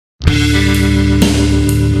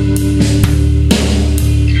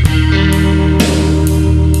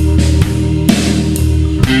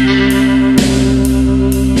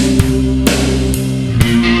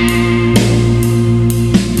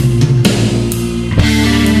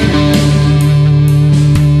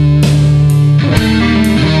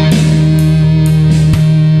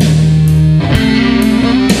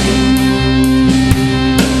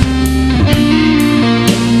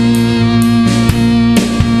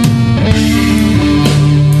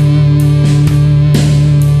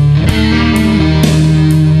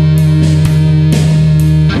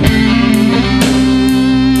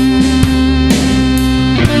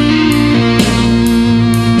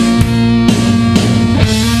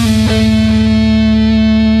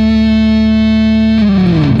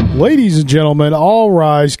Ladies and gentlemen, all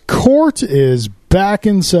rise. Court is back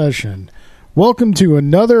in session. Welcome to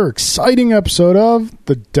another exciting episode of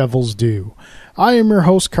The Devil's Due. I am your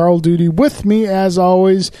host, Carl Duty. With me, as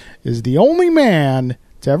always, is the only man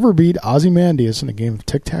to ever beat Ozymandias in a game of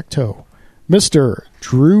tic-tac-toe, Mr.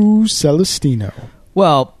 Drew Celestino.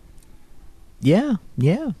 Well, yeah.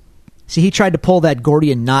 See, he tried to pull that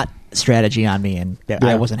Gordian knot strategy on me, and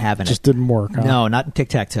I wasn't having it. Just didn't work, huh? No, not in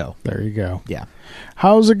tic-tac-toe. There you go. Yeah.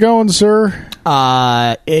 How's it going, sir?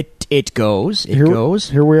 It goes.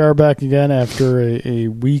 Here we are back again after a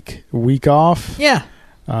week off. Yeah.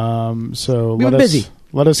 So we were busy.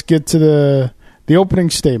 Let us get to the opening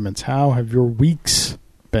statements. How have your weeks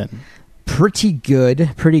been? Pretty good.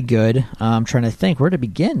 I'm trying to think where to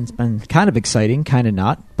begin. It's been kind of exciting, kind of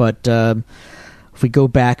not. But if we go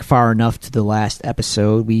back far enough to the last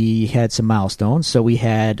episode, we had some milestones. So we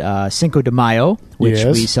had Cinco de Mayo, which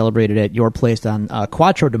we celebrated at your place on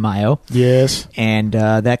Cuatro de Mayo. Yes. And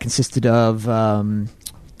that consisted of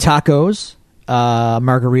tacos,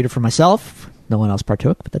 margarita for myself. No one else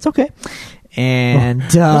partook, but that's okay. And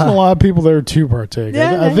there's a lot of people there to partake.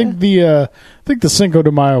 Yeah, I think the Cinco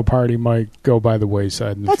de Mayo party might go by the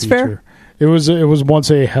wayside in the future. That's fair. It was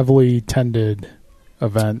once a heavily tended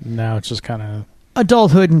event. And now it's just kind of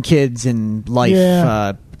adulthood and kids and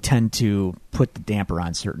life tend to put the damper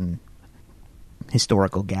on certain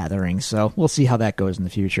historical gatherings. So we'll see how that goes in the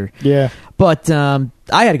future. Yeah. But I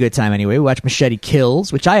had a good time anyway. We watched Machete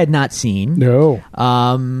Kills, which I had not seen. No.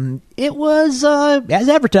 It was as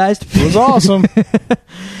advertised. It was awesome.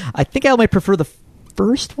 I think I might prefer the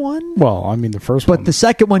first one. Well, I mean the first one. But the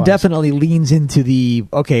second one definitely leans into the,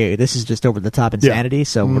 okay, this is just over the top insanity,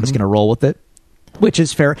 so we're just going to roll with it. Which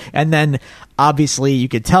is fair. And then, obviously, you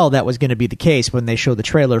could tell that was going to be the case when they showed the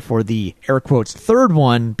trailer for the, air quotes, third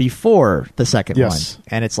one before the second one.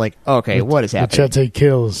 And it's like, okay, what is happening? Machete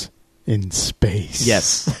Kills in space.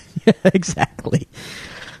 Yes. Exactly.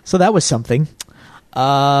 So that was something.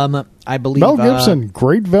 I believe... Mel Gibson,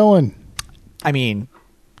 great villain. I mean,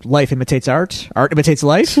 life imitates art. Art imitates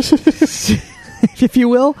life, if you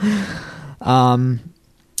will.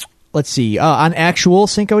 Let's see. On actual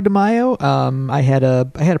Cinco de Mayo, I had a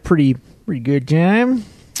pretty good time.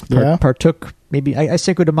 Partook. Maybe I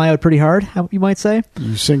Cinco de Mayo'd pretty hard. You might say.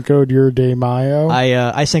 You Cinco'd your de Mayo.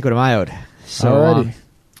 I Cinco de Mayo'd. So it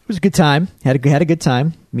was a good time. Had a good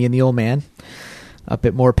time. Me and the old man up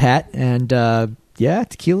at More Pat, and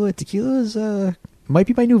tequila is might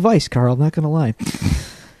be my new vice, Carl. I'm not gonna lie.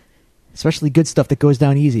 Especially good stuff that goes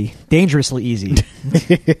down easy, dangerously easy.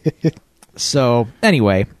 So,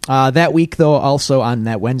 anyway, that week, though, also on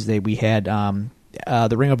that Wednesday, we had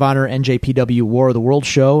the Ring of Honor NJPW War of the World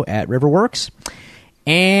show at Riverworks.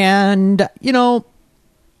 And,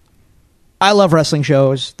 I love wrestling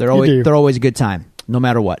shows. They're always a good time, no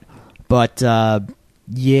matter what. But,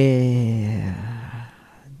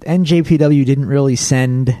 NJPW didn't really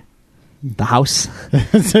send the house.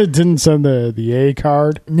 It didn't send the A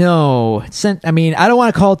card? No. I don't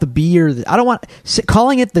want to call it the B or I don't want...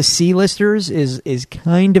 Calling it the C-listers is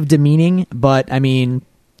kind of demeaning, but, I mean,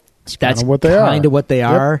 that's kind of what they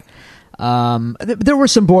are. There were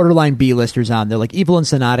some borderline B-listers on there. Like, Evil and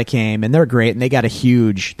Sonata came, and they're great, and they got a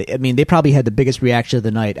huge... they probably had the biggest reaction of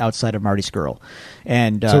the night outside of Marty Skrull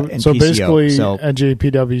and so PCO. Basically,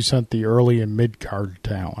 NJPW sent the early and mid-card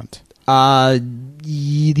talent.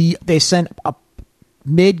 They sent a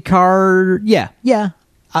mid-card...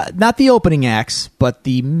 not the opening acts, but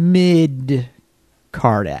the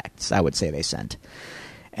mid-card acts, I would say they sent.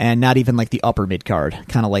 And not even like the upper mid-card.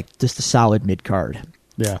 Kind of like just a solid mid-card.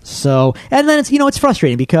 Yeah. So, and then it's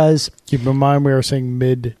frustrating because... Keep in mind we are saying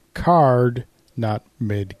mid-card, not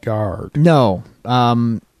mid-guard. No.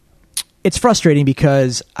 It's frustrating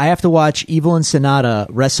because I have to watch Evil and Sonata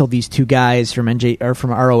wrestle these two guys from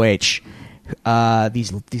from ROH.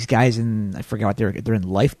 These guys I forgot what they're in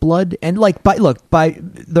Lifeblood, and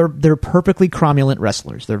they're perfectly cromulent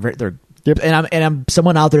wrestlers. They're and I'm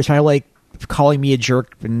someone out there is probably like calling me a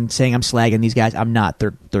jerk and saying I'm slagging these guys. I'm not.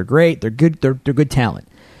 They're great. They're good. They're good talent.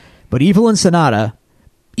 But Evil and Sonata,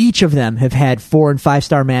 each of them have had 4- and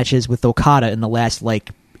 5-star matches with Okada in the last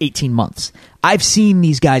 18 months. I've seen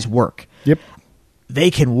these guys work. Yep.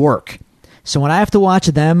 They can work. So when I have to watch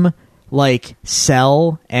them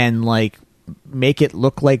sell and make it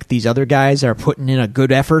look like these other guys are putting in a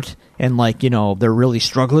good effort and they're really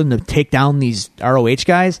struggling to take down these ROH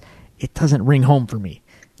guys, it doesn't ring home for me.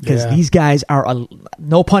 Because these guys are,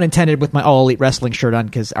 no pun intended with my All Elite Wrestling shirt on,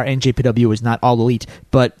 because our NJPW is not All Elite,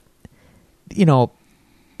 but, Evil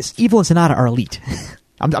and Sonata are elite.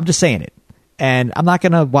 I'm just saying it. And I'm not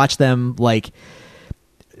going to watch them,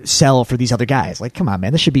 sell for these other guys. Like, come on,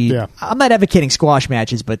 man, this should be. Yeah. I'm not advocating squash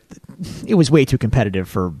matches, but it was way too competitive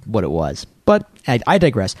for what it was. But I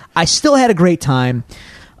digress. I still had a great time.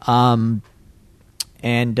 But I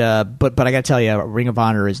got to tell you, Ring of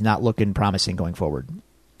Honor is not looking promising going forward.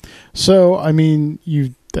 So, I mean,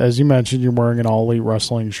 as you mentioned, you're wearing an All Elite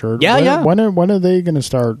Wrestling shirt. Yeah. When are they going to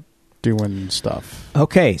start doing stuff?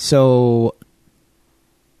 Okay, so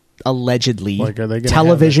allegedly, Like, are they gonna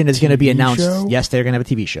television have a is going to be TV announced. show? Yes, they're going to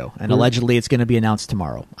have a TV show, and allegedly it's going to be announced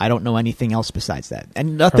tomorrow. I don't know anything else besides that,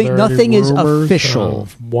 and nothing is official.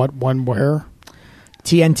 Of what, when, where?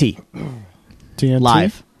 TNT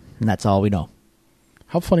live, and that's all we know.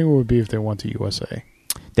 How funny would it be if they went to USA?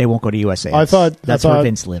 They won't go to USA. That's where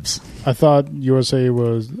Vince lives. I thought USA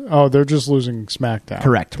was. Oh, they're just losing SmackDown.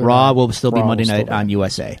 Correct. Raw will still be Monday night on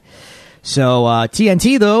USA. So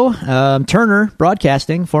TNT though, Turner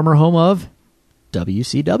Broadcasting, former home of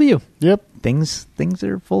WCW. Yep. Things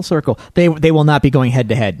are full circle. They will not be going head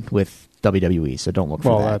to head with WWE, so don't look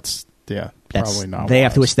for that. Probably not. They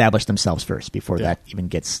have to establish themselves first before that even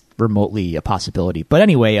gets remotely a possibility. But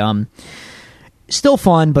anyway, still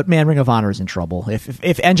fun, but man, Ring of Honor is in trouble. If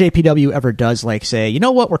NJPW ever does, like, say, you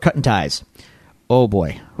know what, we're cutting ties. Oh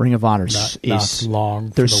boy, Ring of Honor is long.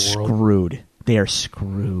 They're for the world. screwed. They are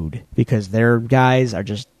screwed because their guys are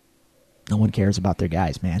just. No one cares about their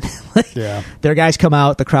guys, man. Yeah, their guys come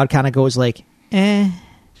out. The crowd kind of goes like, eh.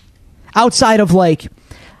 Outside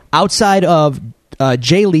of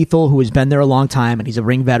Jay Lethal, who has been there a long time, and he's a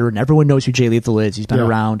ring veteran. Everyone knows who Jay Lethal is. He's been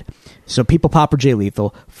around. So people pop for Jay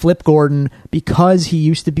Lethal. Flip Gordon, because he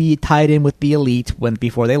used to be tied in with the Elite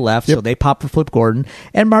before they left, so they pop for Flip Gordon.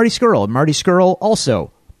 And Marty Scurll. Marty Scurll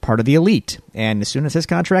also part of the Elite. And as soon as his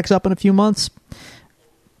contract's up in a few months,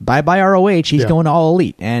 bye-bye ROH. He's going to All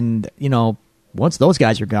Elite. And, once those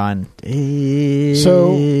guys are gone...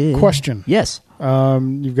 So, question. Yes.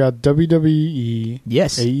 You've got WWE,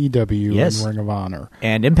 yes, AEW, and Ring of Honor.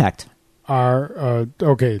 And Impact.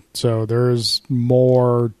 Okay, so there's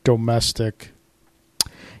more domestic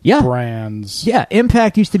brands. Yeah,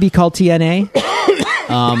 Impact used to be called TNA.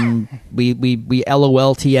 We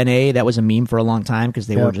LOL TNA. That was a meme for a long time because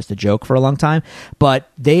they were just a joke for a long time. But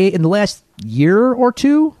in the last year or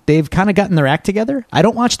two, they've kind of gotten their act together. I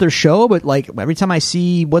don't watch their show, but like every time I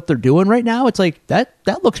see what they're doing right now, it's like that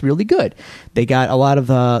looks really good. They got a lot of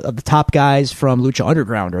the top guys from Lucha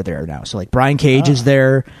Underground are there now. So like Brian Cage is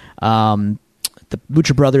there. The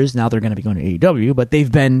Lucha Brothers, now they're going to be going to AEW, but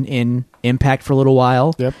they've been in Impact for a little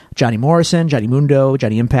while. Yep. Johnny Morrison, Johnny Mundo,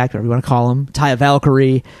 Johnny Impact, whatever you want to call him. Taya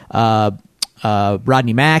Valkyrie,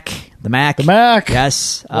 Rodney Mack, the Mac. The Mac.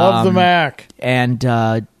 Yes. Love the Mac. And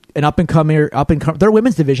an up-and-comer, their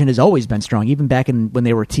women's division has always been strong. Even back when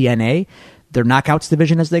they were TNA, their Knockouts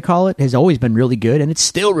division, as they call it, has always been really good, and it's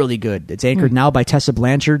still really good. It's anchored now by Tessa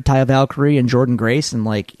Blanchard, Taya Valkyrie, and Jordan Grace, and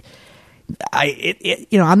like...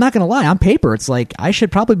 I'm not going to lie. On paper, it's like I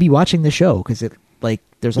should probably be watching the show because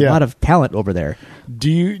there's a lot of talent over there. Do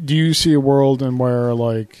you see a world in where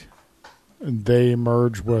like they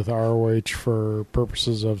merge with ROH for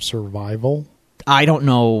purposes of survival? I don't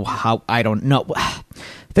know how. I don't know.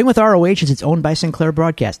 The thing with ROH is it's owned by Sinclair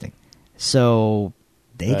Broadcasting, so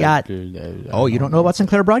they got. You don't know about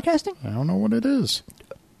Sinclair Broadcasting? I don't know what it is.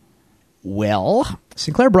 Well,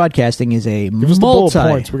 Sinclair Broadcasting is a Give us the bullet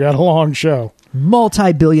points. We got a long show.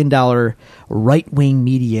 Multi-billion-dollar right-wing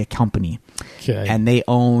media company. Okay. And they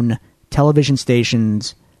own television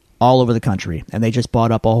stations all over the country. And they just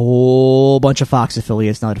bought up a whole bunch of Fox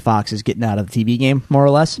affiliates now that Fox is getting out of the TV game, more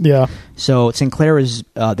or less. Yeah. So Sinclair is,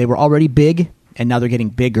 they were already big, and now they're getting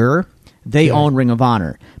bigger. They own Ring of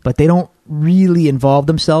Honor, but they don't really involve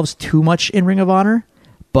themselves too much in Ring of Honor,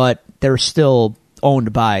 but they're still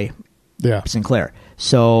owned by... Sinclair.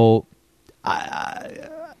 So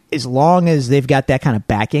as long as they've got that kind of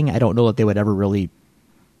backing, I don't know if they would ever really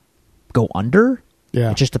go under.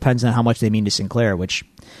 Yeah. It just depends on how much they mean to Sinclair, which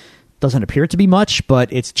doesn't appear to be much,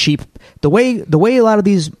 but it's cheap. The way a lot of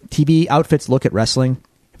these TV outfits look at wrestling,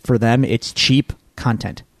 for them, it's cheap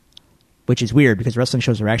content, which is weird because wrestling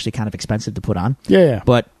shows are actually kind of expensive to put on. Yeah.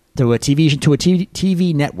 But to a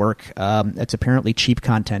TV network, it's apparently cheap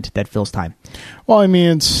content that fills time. Well, I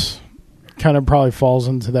mean, it's kind of probably falls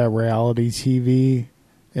into that reality TV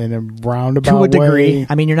in a roundabout to a degree. way.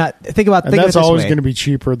 I mean, you're not think about and that's always going to be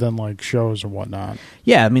cheaper than like shows or whatnot.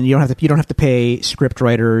 Yeah, I mean, you don't have to pay script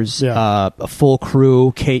writers, a full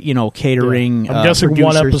crew, catering. I'm guessing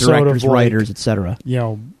one episode directors, of writers, etc.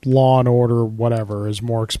 Law and Order, whatever, is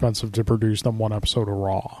more expensive to produce than one episode of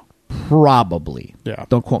Raw. Probably. Yeah.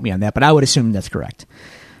 Don't quote me on that, but I would assume that's correct.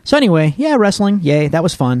 So anyway, wrestling, yay, that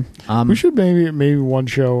was fun. We should maybe one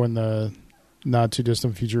show in the not too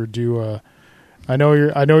distant future, do I know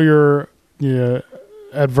you're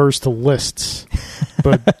adverse to lists,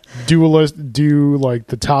 but do like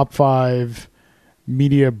the top 5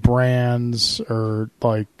 media brands or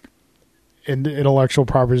like intellectual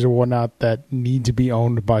properties or whatnot that need to be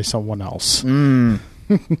owned by someone else. Ring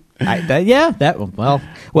of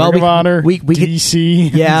Honor, we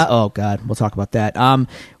DC. Yeah. Oh God, we'll talk about that.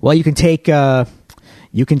 Well, you can take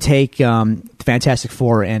Fantastic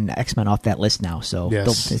Four and X-Men off that list now. So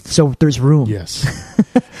so there's room. Yes.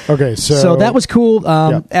 Okay. So that was cool.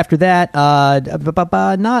 After that,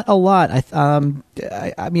 not a lot.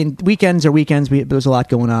 I mean, weekends are weekends. There was a lot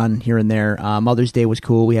going on here and there. Mother's Day was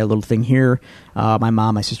cool. We had a little thing here.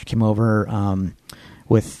 My sister came over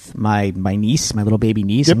with my niece, my little baby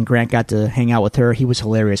niece, and Grant got to hang out with her. He was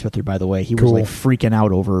hilarious with her, by the way. He was like freaking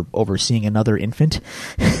out over seeing another infant.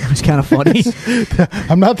 It was kind of funny.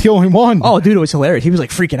 I'm not the only one. Oh, dude, it was hilarious. He was like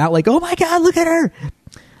freaking out, like, "Oh my God, look at her!"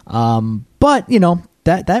 But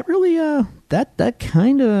that really that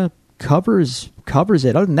kind of covers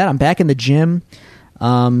it. Other than that, I'm back in the gym,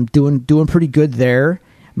 doing pretty good there.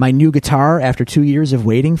 My new guitar, after 2 years of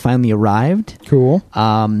waiting, finally arrived. Cool.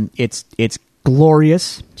 It's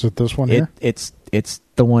glorious. Is it this one here? It's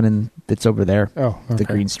the one that's over there. Oh, okay. The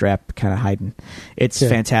green strap kind of hiding. It's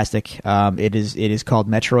fantastic. It is called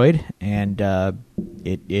Metroid, and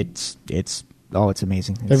it's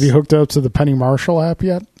amazing. Have you hooked up to the Penny Marshall app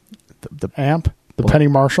yet? The amp, the Penny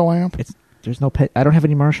Marshall amp. There's no I don't have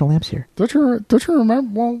any Marshall amps here. Don't you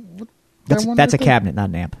remember? Well, that's a cabinet, not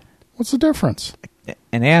an amp. What's the difference?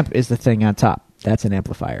 An amp is the thing on top. That's an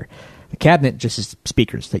amplifier. The cabinet just is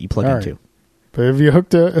speakers that you plug into. But have you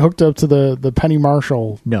hooked up to the Penny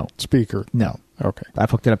Marshall speaker? No. Okay. I've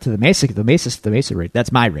hooked it up to the Mesa rig.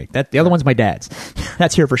 That's my rig. The other one's my dad's.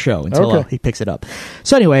 That's here for show until he picks it up.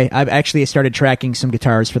 So anyway, I've actually started tracking some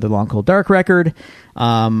guitars for the Long Cold Dark record.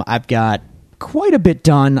 I've got quite a bit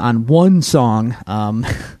done on one song.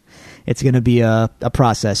 It's going to be a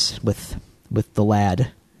process with the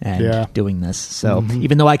lad and doing this. So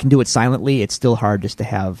even though I can do it silently, it's still hard just to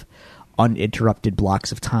have uninterrupted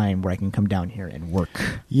blocks of time where I can come down here and work.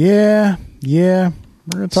 Yeah. We're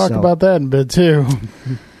going to talk about that in a bit too.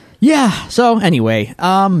 Yeah. So anyway,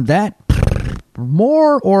 that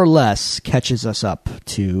more or less catches us up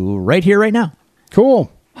to right here, right now.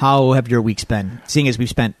 Cool. How have your weeks been? Seeing as we've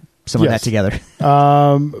spent some of that together.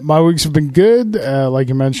 My weeks have been good. Like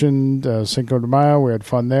you mentioned, Cinco de Mayo, we had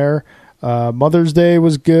fun there. Mother's Day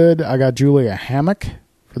was good. I got Julie a hammock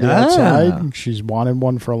for the outside. She's wanted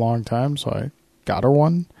one for a long time, so I got her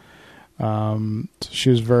one. So she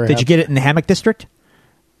was very happy. Did you get it in the hammock district?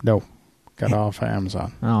 No. Got off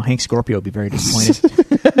Amazon. Oh, Hank Scorpio would be very disappointed.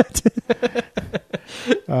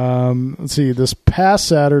 Let's see. This past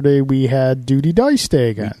Saturday, we had Duty Dice Day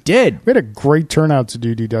again. We did. We had a great turnout to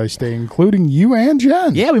Duty Dice Day, including you and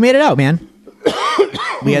Jen. Yeah, we made it out, man.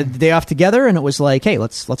 We had the day off together, and it was like, hey,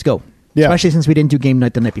 let's go. Yeah. Especially since we didn't do game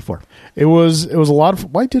night the night before. It was a lot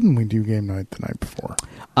of... Why didn't we do game night the night before?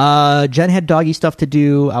 Jen had doggy stuff to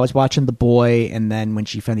do. I was watching the boy, and then when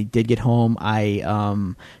she finally did get home,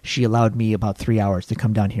 she allowed me about 3 hours to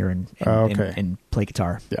come down here and play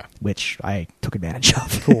guitar. Yeah, which I took advantage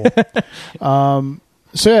of. Cool.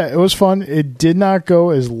 So yeah, it was fun. It did not go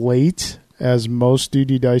as late as most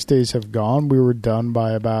Duty Dice Days have gone. We were done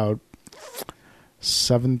by about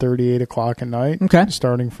 7:30, 8 o'clock at night. Okay,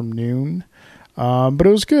 starting from noon. But it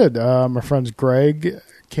was good. My friends Greg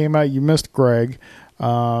came out. You missed Greg.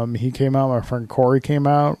 He came out. My friend Corey came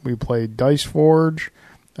out. We played Dice Forge,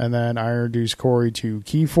 and then I introduced Corey to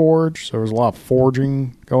Key Forge. So there was a lot of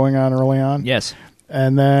forging going on early on. Yes.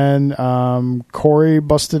 And then Corey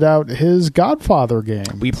busted out his Godfather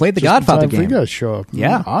game. We played the Godfather game. For you guys show up.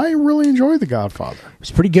 Yeah, I really enjoyed the Godfather. It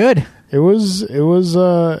was pretty good.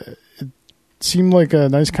 It seemed like a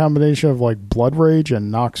nice combination of like Blood Rage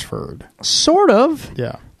and Knoxford. Sort of.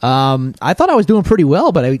 Yeah. I thought I was doing pretty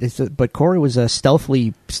well, but Corey was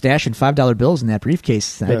stealthily stashing $5 bills in that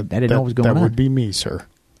briefcase. I didn't know what was going on. That would be me, sir.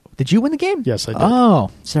 Did you win the game? Yes, I did.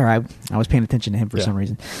 Oh, sorry. I was paying attention to him for some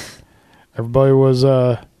reason. Everybody was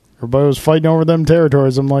fighting over them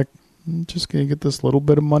territories. I'm like, I'm just gonna get this little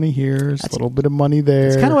bit of money here, a little bit of money there.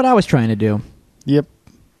 That's kind of what I was trying to do. Yep.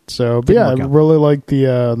 So, but I really like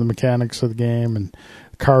the mechanics of the game, and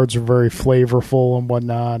the cards are very flavorful and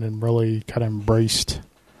whatnot, and really kind of embraced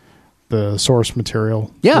the source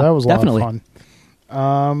material. Yeah, so that was a definitely. lot of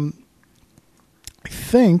fun. I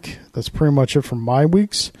think that's pretty much it for my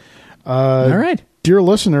weeks. All right. Dear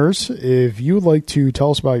listeners, if you would like to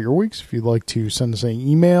tell us about your weeks, if you'd like to send us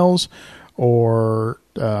any emails or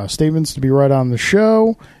statements to be read on the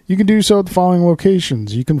show, you can do so at the following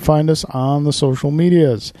locations. You can find us on the social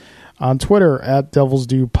medias. On Twitter at Devils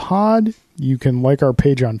Do Pod. You can like our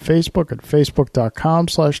page on Facebook at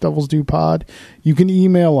facebook.com/DevilsDoPod. You can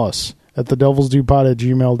email us at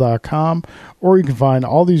thedevilsdopod@gmail.com, or you can find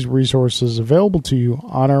all these resources available to you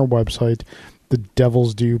on our website,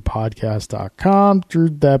 thedevilsdopodcast.com. Drew,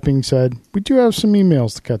 that being said, we do have some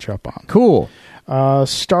emails to catch up on. Cool.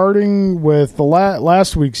 Starting with the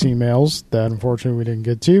last week's emails that unfortunately we didn't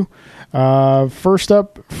get to. First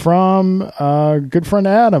up from good friend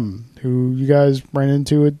Adam, who you guys ran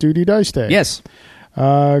into at Duty Dice Day. Yes.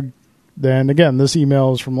 Then again, this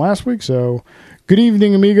email is from last week, so good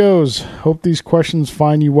evening, amigos. Hope these questions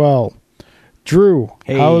find you well. Drew,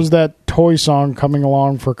 Hey. how is that toy song coming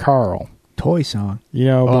along for Carl? Toy song. You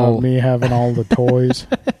know about me having all the toys.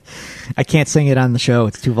 I can't sing it on the show.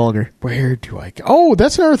 It's too vulgar. Where do I go? Oh,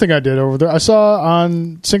 that's another thing I did over there. I saw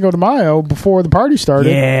on Cinco de Mayo before the party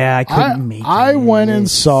started. Yeah, I couldn't make it. I went and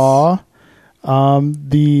saw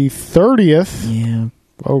the 30th. Yeah.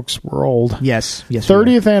 Folks, we're old. Yes.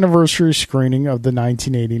 30th anniversary screening of the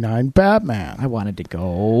 1989 Batman. I wanted to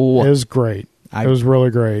go. It was great. It was really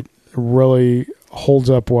great. It really holds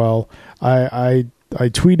up well. I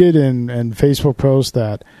tweeted and Facebook post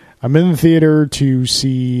that I'm in the theater to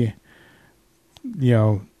see,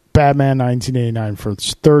 Batman 1989 for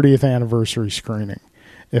its 30th anniversary screening.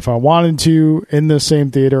 If I wanted to, in the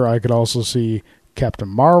same theater, I could also see Captain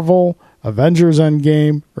Marvel, Avengers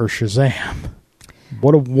Endgame, or Shazam.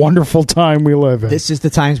 What a wonderful time we live in. This is the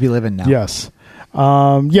times we live in now. Yes.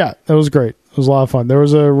 That was great. It was a lot of fun. There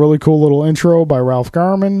was a really cool little intro by Ralph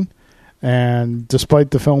Garman, and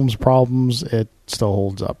despite the film's problems, it still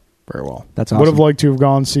holds up very well. That's awesome. Would have liked to have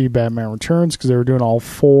gone see Batman Returns because they were doing all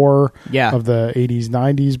four of the 80s,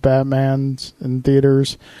 90s Batmans in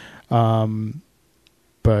theaters.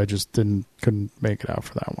 But I just couldn't make it out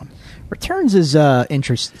for that one. Returns is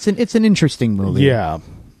interesting. It's an interesting movie. Yeah,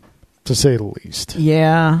 to say the least.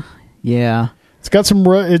 Yeah. It's got some.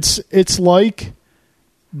 It's like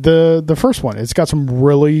the first one. It's got some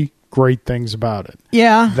really great things about it.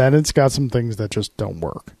 Yeah. Then it's got some things that just don't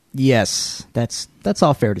work. Yes, that's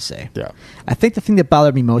all fair to say. Yeah. I think the thing that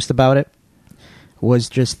bothered me most about it was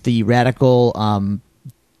just the radical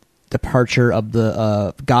departure of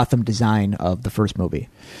the Gotham design of the first movie.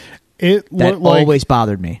 That always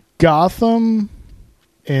bothered me. Gotham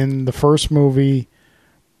in the first movie,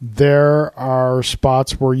 there are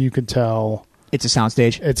spots where you could tell it's a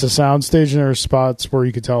soundstage. It's a soundstage, and there are spots where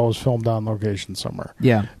you could tell it was filmed on location somewhere.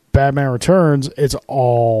 Yeah. Batman Returns, it's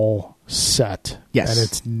all set. Yes. And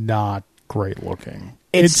it's not great looking.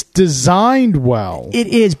 It's designed well. It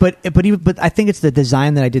is, but I think it's the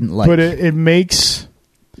design that I didn't like. But it makes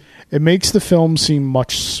the film seem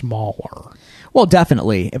much smaller. Well,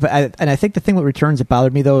 definitely. And I think the thing with Returns that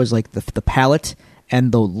bothered me, though, is like the palette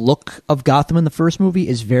and the look of Gotham in the first movie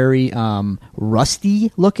is very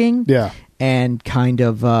rusty looking. Yeah. And kind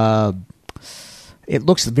of it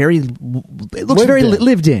looks very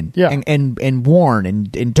lived in. Yeah. And worn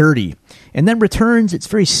and dirty. And then Returns, it's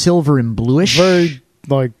very silver and bluish. Very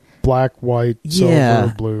like black, white,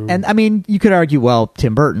 silver, blue. And I mean, you could argue, well,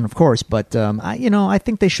 Tim Burton, of course, but I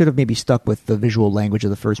think they should have maybe stuck with the visual language of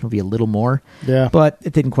the first movie a little more. Yeah. But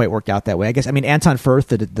it didn't quite work out that way. I guess. I mean, Anton Firth,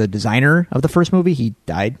 the designer of the first movie, he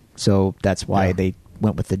died, so that's why they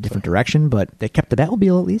went with a different direction. But they kept the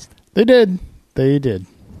Batmobile at least. They did.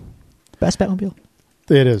 Best Batmobile.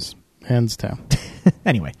 It is hands down.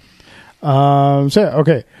 Anyway.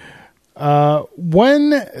 Okay.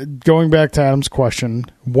 When going back to Adam's question,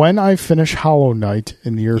 when I finish Hollow Knight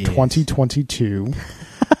in the year 2022,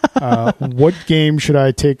 what game should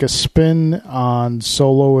I take a spin on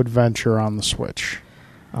solo adventure on the Switch?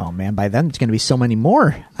 Oh man, by then it's going to be so many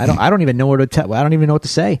more. I don't even know where to I don't even know what to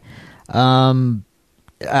say.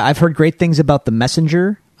 I've heard great things about The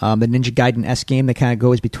Messenger, the Ninja Gaiden-esque game that kind of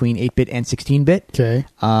goes between 8-bit and 16-bit. Okay.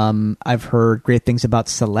 I've heard great things about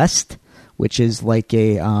Celeste, which is like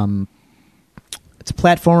it's a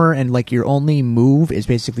platformer, and like your only move is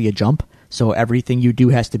basically a jump. So everything you do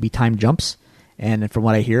has to be timed jumps. And from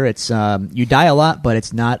what I hear, it's you die a lot, but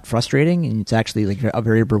it's not frustrating, and it's actually like a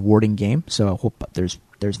very rewarding game. So I hope there's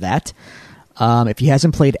that. If he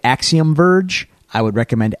hasn't played Axiom Verge, I would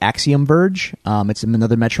recommend Axiom Verge. It's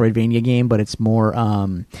another Metroidvania game, but it's more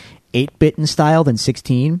 8-bit in style than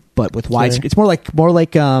 16, but with widescreen. It's more like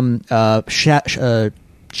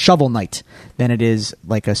Shovel Knight than it is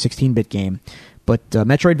like a 16-bit game. But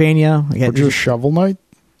Metroidvania. Again, just Shovel Knight?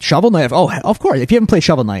 Shovel Knight. Oh, of course. If you haven't played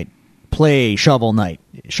Shovel Knight, play Shovel Knight.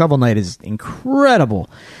 Shovel Knight is incredible.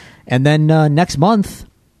 And then next month.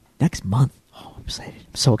 Oh, I'm excited.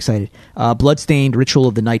 So excited. Bloodstained Ritual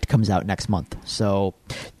of the Night comes out next month. So,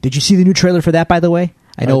 did you see the new trailer for that, by the way?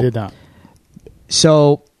 I did not.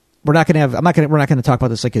 So, we're not going to talk about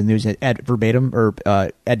this like in the news ad verbatim or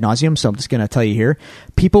ad nauseum, so I'm just going to tell you here.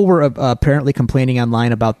 People were apparently complaining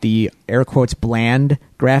online about the air quotes bland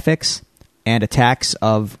graphics and attacks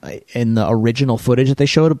in the original footage that they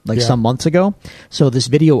showed some months ago. So this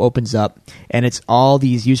video opens up and it's all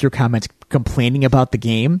these user comments complaining about the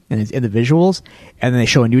game and the visuals, and then they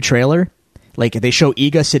show a new trailer. Like they show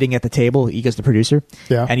Iga sitting at the table. Iga's the producer.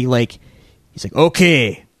 Yeah. And he's like,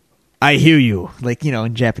 okay, I hear you. Like,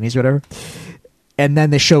 in Japanese or whatever. And then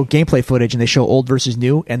they show gameplay footage and they show old versus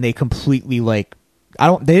new, and they completely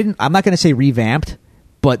I'm not going to say revamped,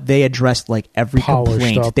 but they addressed every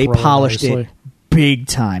complaint. They polished it big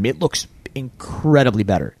time. It looks incredibly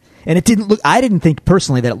better. And I didn't think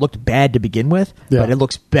personally that it looked bad to begin with, but it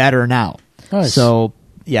looks better now. Nice. So,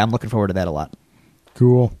 yeah, I'm looking forward to that a lot.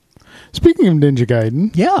 Cool. Speaking of Ninja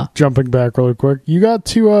Gaiden, jumping back really quick, you got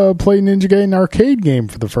to play Ninja Gaiden arcade game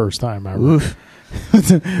for the first time ever. Oof.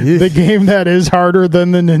 The game that is harder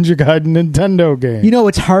than the Ninja Gaiden Nintendo game.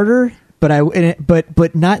 It's harder,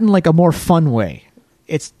 but not in a more fun way.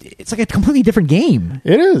 It's like a completely different game.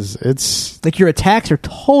 It is. It's like your attacks are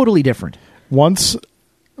totally different. Once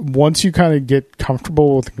you kind of get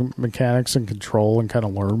comfortable with mechanics and control and kind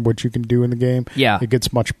of learn what you can do in the game, it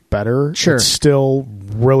gets much better. Sure. It's still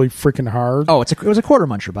really freaking hard. Oh, it was a quarter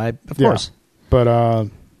muncher, of course. But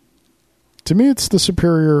to me, it's the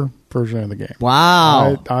superior version of the game.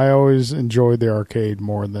 Wow. I always enjoyed the arcade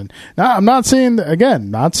more than... Now, I'm not saying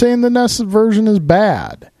the NES version is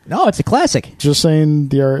bad. No, it's a classic. Just saying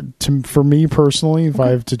for me personally, if I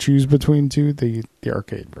have to choose between two, the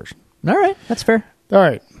arcade version. All right, that's fair. All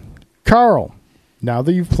right. Carl, now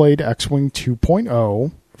that you've played X-Wing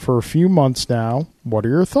 2.0 for a few months now, what are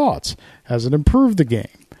your thoughts? Has it improved the game?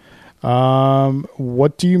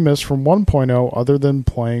 What do you miss from 1.0 other than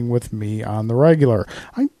playing with me on the regular?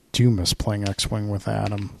 I do miss playing X-Wing with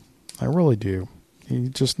Adam. I really do. He's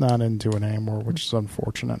just not into it anymore, which is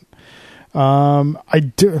unfortunate.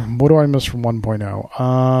 I do. What do I miss from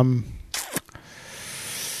 1.0?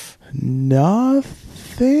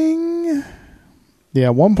 Nothing. Yeah,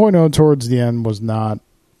 1.0 towards the end was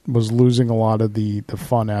losing a lot of the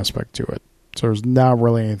fun aspect to it. So there's not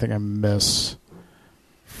really anything I miss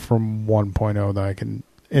from 1.0 that I can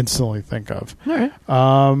instantly think of. All right.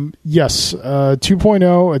 Yes,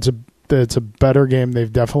 2.0, it's a better game.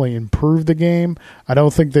 They've definitely improved the game. I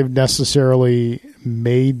don't think they've necessarily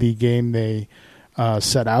made the game they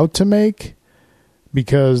set out to make,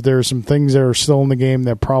 because there are some things that are still in the game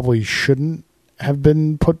that probably shouldn't have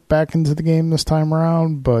been put back into the game this time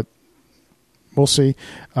around, but we'll see.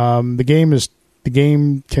 The game has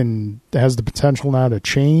the potential now to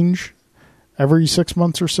change every 6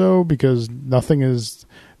 months or so, because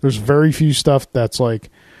there's very few stuff that's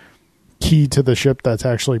key to the ship that's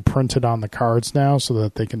actually printed on the cards now, so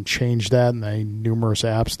that they can change that in the numerous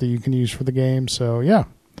apps that you can use for the game. So yeah,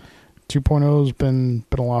 2.0 has been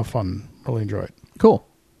a lot of fun. Really enjoy it. Cool.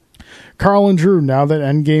 Carl and Drew, now that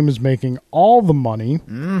Endgame is making all the money,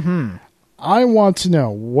 I want to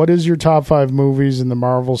know, what is your top 5 movies in the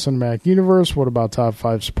Marvel Cinematic Universe? What about top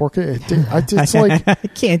 5 support? It's like, I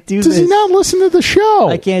can't do does this. Does he not listen to the show?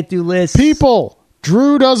 I can't do lists. People,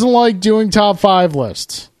 Drew doesn't like doing top 5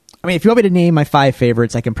 lists. I mean, if you want me to name my 5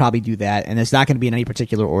 favorites, I can probably do that, and it's not going to be in any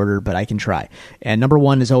particular order, but I can try. And number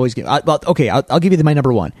 1 is always I'll give you my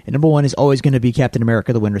number 1. And number 1 is always going to be Captain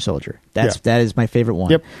America: The Winter Soldier. That is my favorite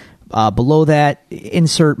one. Yep. Below that,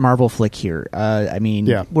 insert Marvel flick here. Where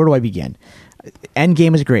do I begin?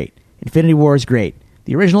 Endgame is great. Infinity War is great.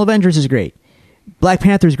 The original Avengers is great. Black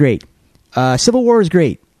Panther is great. Civil War is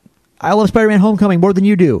great. I love Spider-Man: Homecoming more than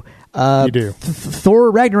you do. You do.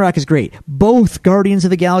 Thor Ragnarok is great. Both Guardians of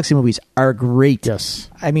the Galaxy movies are great. Yes.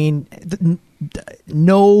 I mean,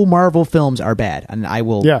 no Marvel films are bad, and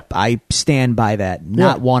I stand by that.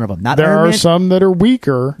 Not one of them. Not there Iron are Man. Some that are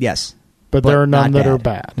weaker. Yes. But there are none that are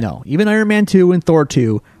bad. No. Even Iron Man 2 and Thor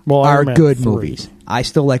 2 are good movies. I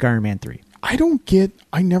still like Iron Man 3.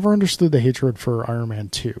 I never understood the hatred for Iron Man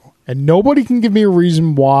 2. And nobody can give me a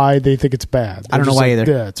reason why they think it's bad. I don't know why either.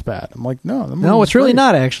 Yeah, it's bad. I'm like, no, it's really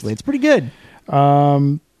not, actually. It's pretty good.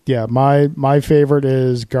 Yeah, my favorite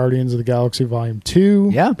is Guardians of the Galaxy Volume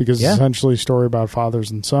 2. Yeah. Because it's essentially a story about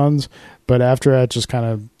fathers and sons. But after that, just kind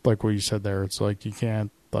of like what you said there, it's like you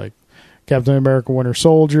can't, like, Captain America Winter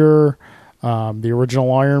Soldier, the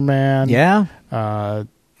original Iron Man. Yeah.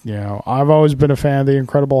 I've always been a fan of the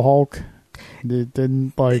Incredible Hulk. They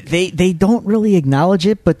didn't like they don't really acknowledge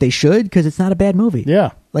it, but they should, because it's not a bad movie.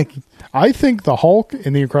 Yeah, Like, I think the Hulk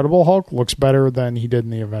in the Incredible Hulk looks better than he did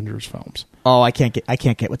in the Avengers films. oh, I can't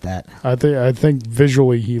get with that. I think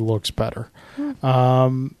visually he looks better.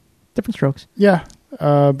 Different strokes. Yeah,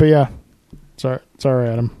 but yeah, sorry,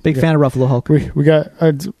 Adam. Big fan of Ruffalo Hulk. We got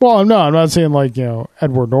well. I'm not saying like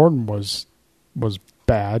Edward Norton was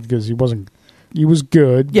bad because he wasn't. He was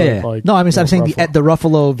good. Yeah. But like, no, I'm saying Ruffalo. the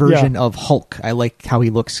Ruffalo version of Hulk. I like how he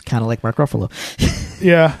looks kind of like Mark Ruffalo.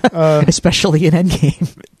 Yeah, especially in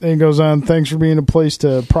Endgame. And he goes on. Thanks for being a place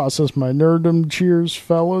to process my nerddom. Cheers,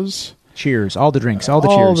 fellas. Cheers. All the drinks. All the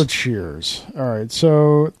cheers. All the cheers. All right.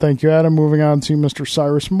 So thank you, Adam. Moving on to Mr.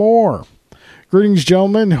 Cyrus Moore. Greetings,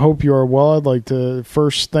 gentlemen. Hope you are well. I'd like to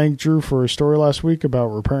first thank Drew for a story last week about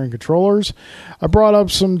repairing controllers. It brought up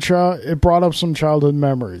some childhood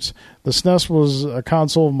memories. The SNES was a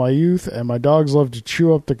console of my youth, and my dogs loved to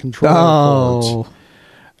chew up the controller cords.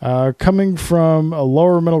 Coming from a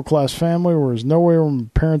lower middle class family where there's no way where my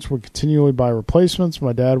parents would continually buy replacements,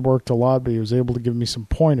 my dad worked a lot, but he was able to give me some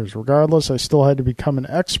pointers. Regardless, I still had to become an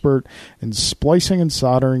expert in splicing and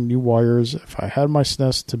soldering new wires if I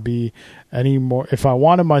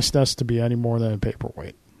wanted my SNES to be any more than a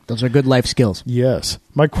paperweight. Those are good life skills. Yes.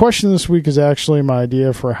 My question this week is actually my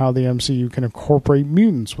idea for how the MCU can incorporate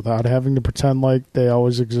mutants without having to pretend like they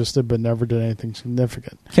always existed but never did anything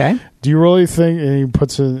significant. Okay. Do you really think, and he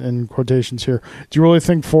puts it in quotations here, do you really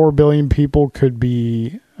think 4 billion people could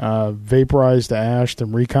be vaporized to ash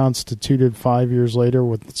and reconstituted 5 years later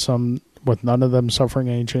with none of them suffering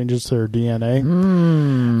any changes to their DNA? I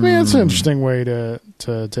mean, that's an interesting way to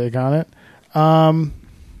take on it.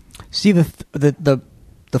 See,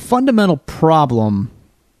 the fundamental problem,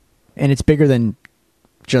 and it's bigger than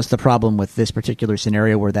just the problem with this particular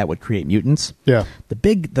scenario where that would create mutants. Yeah. The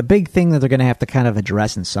big thing that they're going to have to kind of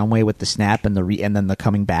address in some way with the snap and and then the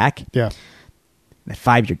coming back. Yeah. That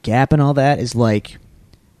 5-year gap and all that is like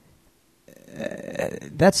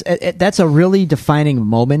that's a really defining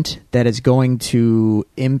moment that is going to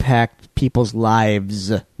impact people's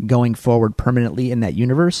lives going forward permanently in that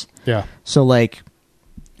universe. Yeah. So like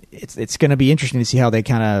it's going to be interesting to see how they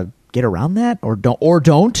kind of get around that or don't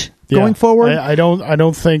going forward. I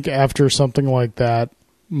don't think after something like that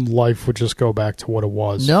life would just go back to what it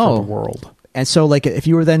was for the world. And so like if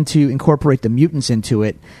you were then to incorporate the mutants into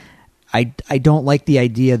it, I don't like the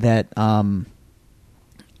idea that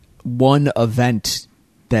one event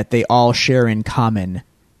that they all share in common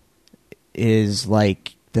is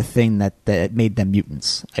like the thing that made them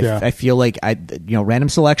mutants. I feel like random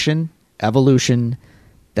selection, evolution,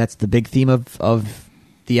 that's the big theme of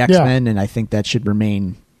the X-Men, and I think that should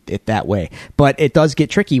remain it that way. But it does get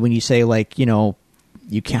tricky when you say like,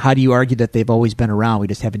 how do you argue that they've always been around? We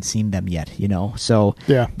just haven't seen them yet, So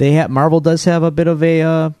Marvel does have a bit of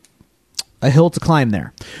a hill to climb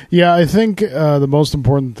there. Yeah, I think the most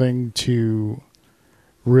important thing to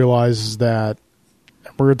realize is that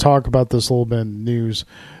we're going to talk about this a little bit in the news.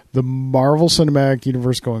 The Marvel Cinematic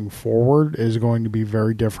Universe going forward is going to be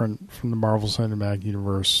very different from the Marvel Cinematic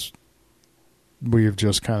Universe we have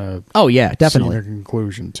just kind of definitely seen a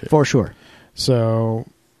conclusion to. For sure. So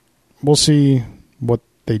we'll see what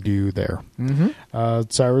they do there. Mm-hmm.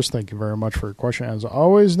 Cyrus, thank you very much for your question. As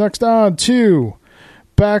always, next on to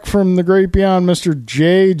back from the great beyond, Mr.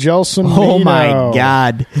 J. Gelsomino. Oh, my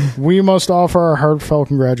God. We must offer our heartfelt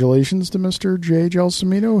congratulations to Mr. J.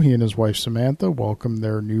 Gelsomino. He and his wife, Samantha, welcomed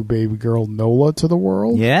their new baby girl, Nola, to the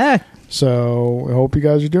world. Yeah. So I hope you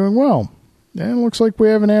guys are doing well. And it looks like we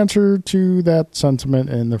have an answer to that sentiment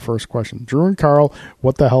in the first question. Drew and Carl,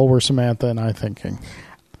 what the hell were Samantha and I thinking?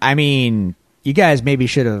 I mean, you guys maybe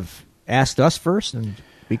should have asked us first, and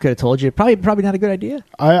we could have told you. Probably not a good idea.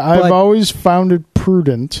 I've always found it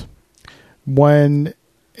prudent when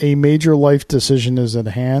a major life decision is at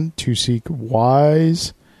hand to seek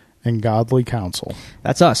wise and godly counsel.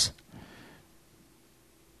 That's us.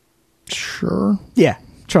 Sure. Yeah.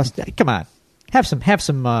 Trust. Come on. Have some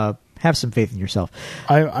faith in yourself.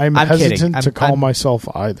 I'm hesitant to call myself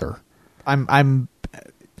either. I'm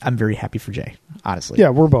very happy for Jay, honestly. Yeah,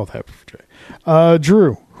 we're both happy for Jay.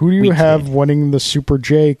 Drew, who do you have winning the Super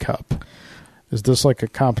J Cup? Is this like a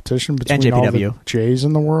competition between NJPW. all the J's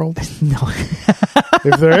in the world? No.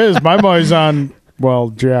 If there is, my money's on, well,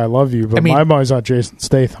 Jay, I love you, but my money's on Jason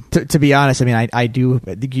Statham. To be honest, I mean, I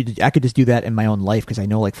could just do that in my own life because I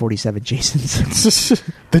know like 47 Jasons.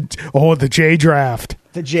 The J Draft.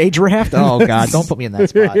 The J Draft? Oh, God, don't put me in that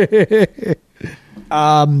spot.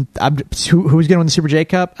 Who's going to win the Super J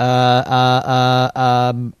Cup?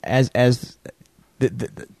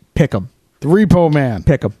 Pick 'em. The Repo Man.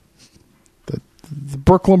 Pick 'em. The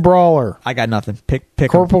Brooklyn Brawler. I got nothing. Pick 'em.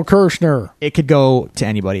 Corporal Kirshner. It could go to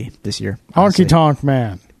anybody this year. Honky Tonk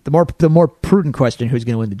Man. The more prudent question: who's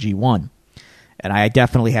going to win the G1? And I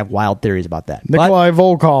definitely have wild theories about that. Nikolai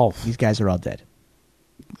Volkov. These guys are all dead.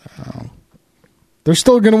 They're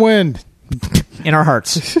still going to win. In our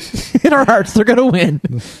hearts. In our hearts, they're going to win.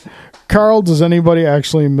 Carl, does anybody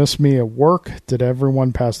actually miss me at work? Did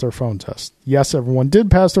everyone pass their phone test? Yes, everyone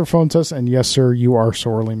did pass their phone test. And yes, sir, you are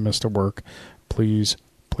sorely missed at work. Please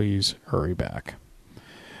hurry back.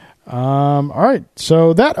 All right.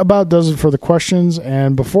 So that about does it for the questions.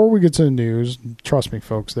 And before we get to the news, trust me,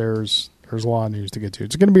 folks, there's a lot of news to get to.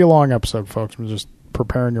 It's going to be a long episode, folks. I'm just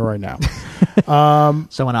preparing you right now.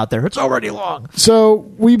 Someone out there, it's already long. So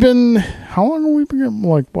how long have we been?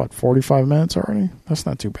 Like, what, 45 minutes already? That's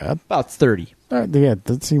not too bad. About 30. Yeah,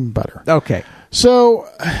 that's even better. Okay. So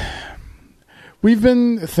we've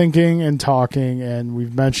been thinking and talking, and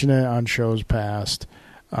we've mentioned it on shows past,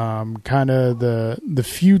 kind of the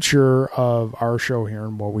future of our show here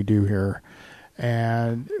and what we do here.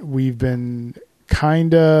 And we've been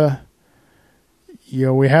kind of,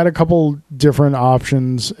 we had a couple different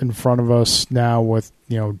options in front of us now with,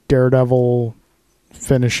 Daredevil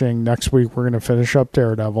finishing. Next week, we're going to finish up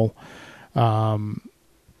Daredevil. And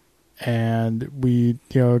we,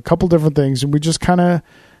 a couple different things, and we just kind of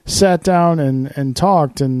sat down and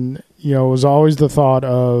talked, and, it was always the thought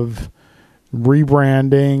of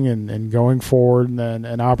rebranding and going forward, and then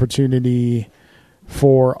an opportunity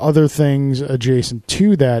for other things adjacent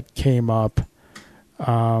to that came up.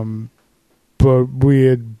 But we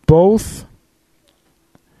had both,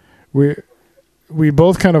 we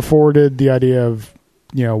both kind of forwarded the idea of,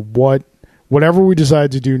 whatever we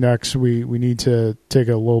decide to do next, we need to take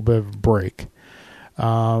a little bit of a break.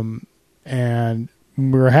 And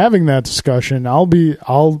when we were having that discussion, I'll be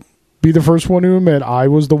the first one to admit I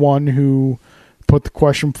was the one who put the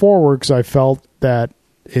question forward because I felt that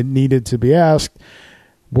it needed to be asked,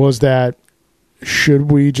 was that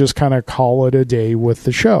should we just kind of call it a day with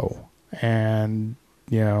the show? And,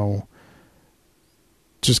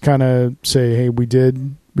 just kind of say, hey, we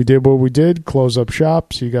did what we did, close up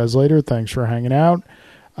shop, see you guys later, thanks for hanging out.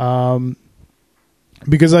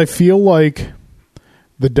 Because I feel like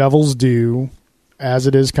the Devil's Due, as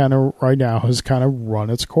it is kind of right now, has kind of run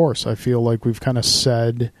its course. I feel like we've kind of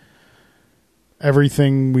said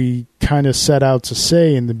everything we kind of set out to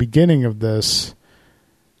say in the beginning of this.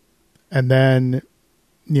 And then,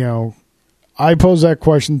 I posed that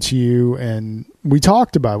question to you, and we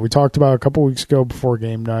talked about it. We talked about it a couple weeks ago before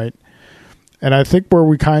game night. And I think where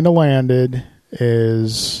we kind of landed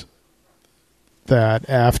is that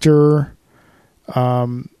after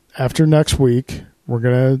next week, we're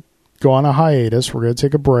going to go on a hiatus. We're going to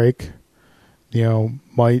take a break.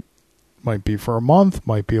 Might be for a month,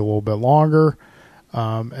 might be a little bit longer.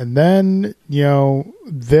 And then,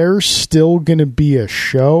 there's still going to be a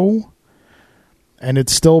show. And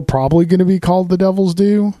it's still probably going to be called The Devil's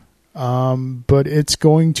Due, but it's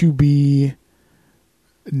going to be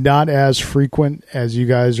not as frequent as you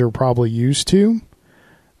guys are probably used to.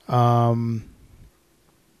 And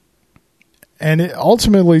it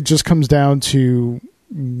ultimately just comes down to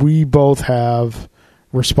we both have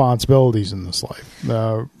responsibilities in this life,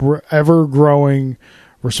 ever-growing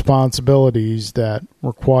responsibilities that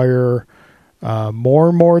require more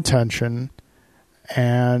and more attention,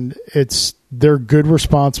 and they're good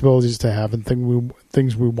responsibilities to have and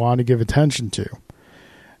things we want to give attention to.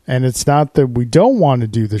 And it's not that we don't want to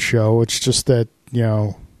do the show. It's just that,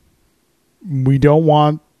 we don't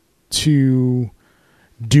want to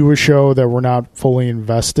do a show that we're not fully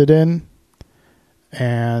invested in.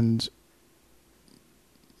 And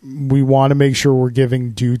we want to make sure we're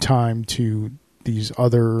giving due time to these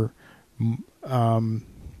other,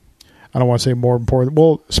 I don't want to say more important.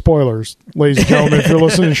 Well, spoilers, ladies and gentlemen, if you're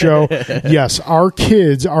listening to the show, yes, our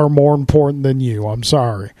kids are more important than you. I'm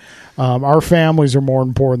sorry. Our families are more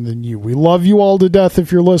important than you. We love you all to death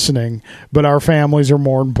if you're listening, but our families are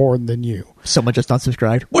more important than you. Someone just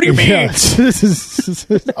unsubscribed. What do you mean? Yes.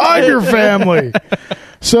 I'm your family.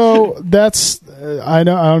 So that's, I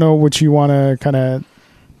don't know what you want to kind of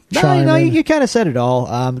chime in. You kind of said it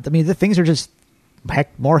all. The things are just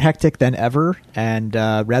more hectic than ever, and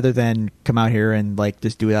rather than come out here and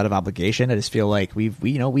just do it out of obligation, I just feel like we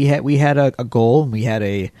had a goal, and we had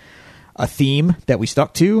a theme that we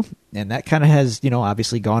stuck to, and that kind of has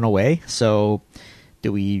obviously gone away. So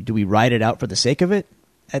do we ride it out for the sake of it?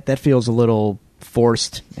 That feels a little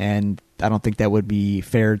forced, and I don't think that would be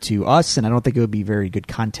fair to us, and I don't think it would be very good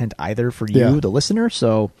content either for you, the listener.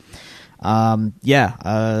 So a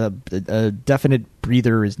definite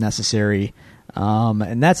breather is necessary.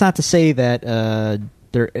 And that's not to say that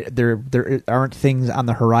there aren't things on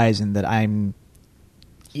the horizon that I'm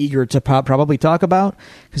eager to probably talk about.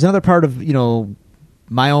 Because another part of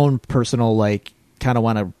my own personal kind of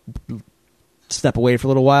want to step away for a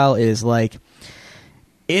little while is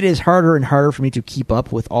it is harder and harder for me to keep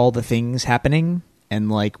up with all the things happening. And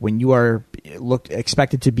when you are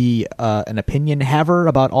expected to be an opinion haver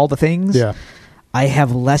about all the things, I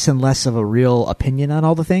have less and less of a real opinion on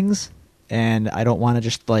all the things, and I don't want to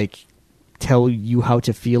just tell you how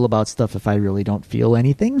to feel about stuff if I really don't feel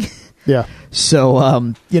anything. Yeah.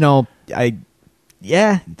 So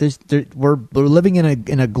we're living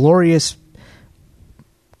in a gloriously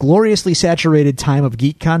saturated time of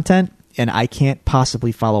geek content. And I can't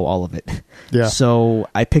possibly follow all of it. Yeah. So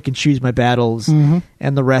I pick and choose my battles, and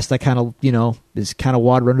the rest I kind of, is kind of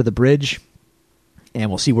water under the bridge,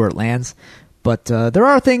 and we'll see where it lands. But there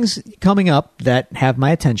are things coming up that have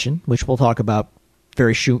my attention, which we'll talk about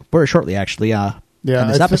very shortly, actually, in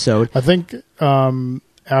this episode. I think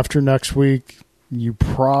after next week, you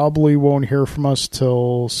probably won't hear from us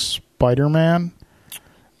till Spider-Man.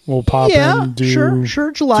 We'll pop in and do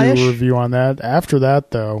July-ish. a review on that. After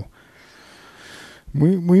that, though,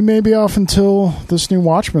 we may be off until this new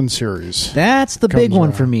Watchmen series. That's the big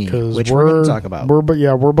one for me, which we're going to talk about.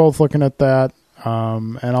 We're both looking at that,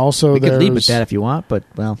 and also we could leave with that if you want, but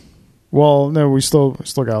no, we still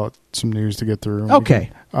got some news to get through.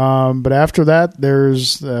 Okay, but after that,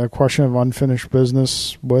 there's a question of unfinished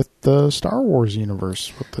business with the Star Wars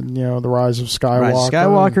universe, with the Rise of Skywalker. Rise of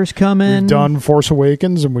Skywalker's coming. We've done Force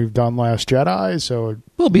Awakens and we've done Last Jedi, so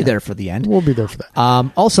we'll be there for the end. We'll be there for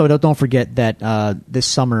that. Also, don't forget that this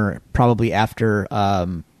summer, probably after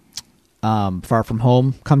Far From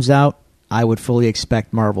Home comes out, I would fully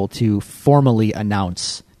expect Marvel to formally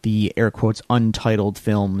announce the air quotes untitled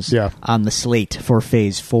films on the slate for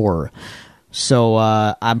Phase 4. So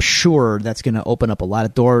I'm sure that's going to open up a lot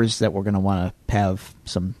of doors that we're going to want to have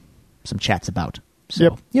some chats about.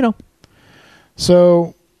 So,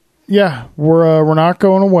 So, we're not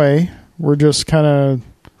going away. We're just kind of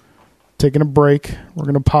taking a break. We're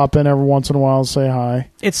going to pop in every once in a while and say hi.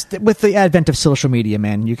 It's with the advent of social media,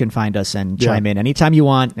 man. You can find us and chime in anytime you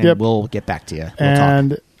want, and we'll get back to you. We'll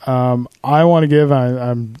talk. I want to give,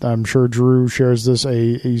 I'm sure Drew shares this,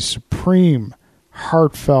 a supreme,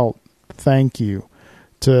 heartfelt thank you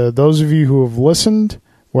to those of you who have listened,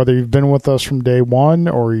 whether you've been with us from day one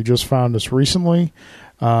or you just found us recently.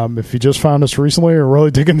 If you just found us recently or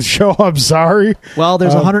really digging the show, I'm sorry. Well,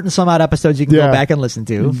 there's 100 and some odd episodes you can go back and listen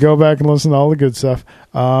to. Go back and listen to all the good stuff.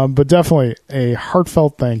 But definitely a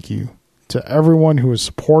heartfelt thank you to everyone who has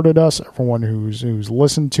supported us, everyone who's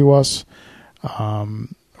listened to us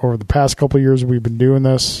over the past couple of years we've been doing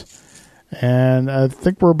this. And I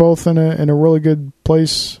think we're both in a really good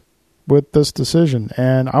place with this decision,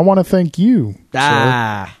 and I want to thank you,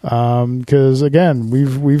 because again,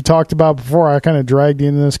 we've talked about before. I kind of dragged you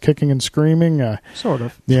into this kicking and screaming. Sort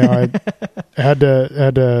of, I had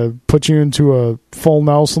to put you into a full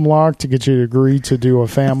Nelson lock to get you to agree to do a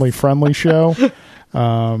family friendly show,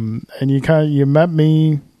 and you met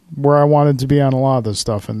me where I wanted to be on a lot of this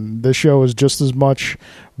stuff, and this show is just as much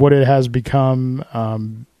what it has become.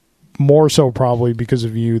 More so probably because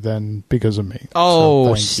of you than because of me.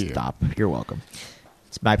 Oh, so stop. You're welcome.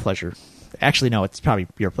 It's my pleasure. Actually, no, it's probably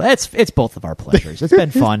your pleasure. It's both of our pleasures. It's been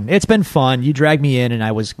fun. It's been fun. You dragged me in and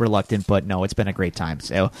I was reluctant, but no, it's been a great time.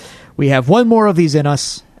 So we have one more of these in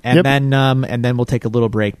us, and then we'll take a little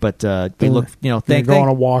break, but we look, go on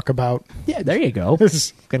a walkabout. Yeah, there you go.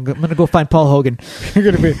 I'm going to go find Paul Hogan.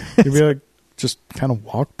 You're going to be like, just kind of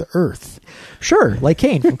walk the earth. Sure, like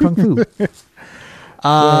Kane from Kung Fu.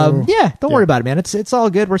 Don't worry about it, man. It's all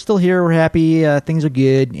good. We're still here. We're happy. Things are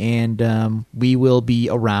good, and we will be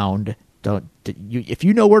around. If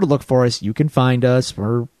you know where to look for us, you can find us.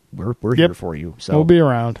 We're here for you. So we'll be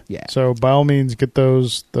around. Yeah. So by all means, get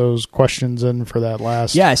those questions in for that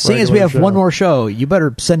last. Yeah. Seeing as we have one more show, you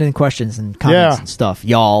better send in questions and comments and stuff,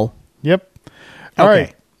 y'all. Yep. All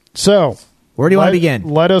right. So where do you want to begin?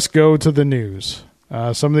 Let us go to the news.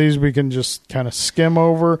 Some of these we can just kind of skim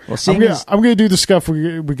over. Well, I'm going to do the stuff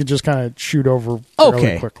we can just kind of shoot over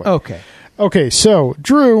fairly quickly. Okay. So,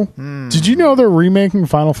 Drew, did you know they're remaking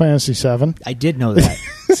Final Fantasy VII? I did know that.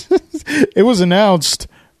 It was announced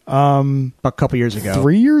a couple years ago.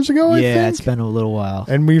 3 years ago, I think? Yeah, it's been a little while.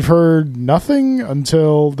 And we've heard nothing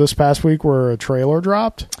until this past week where a trailer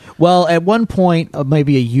dropped? Well, at one point,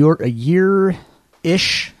 maybe a year-ish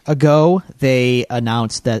ago, they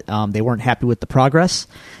announced that they weren't happy with the progress,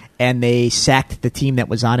 and they sacked the team that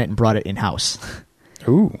was on it and brought it in-house.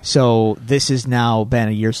 Ooh. So this has now been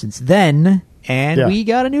a year since then, and we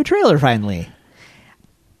got a new trailer finally.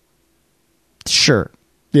 Sure.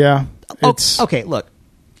 Yeah. Okay, look.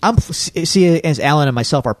 As Alan and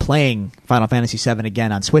myself are playing Final Fantasy VII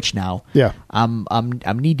again on Switch now. Yeah. I'm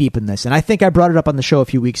knee deep in this, and I think I brought it up on the show a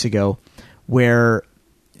few weeks ago, where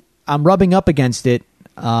I'm rubbing up against it.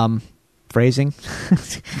 Phrasing,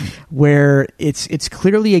 where it's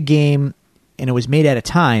clearly a game, and it was made at a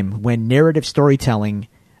time when narrative storytelling,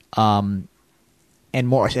 and a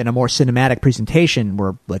more cinematic presentation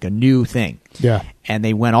were like a new thing. Yeah. And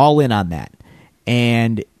they went all in on that,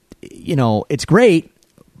 and it's great,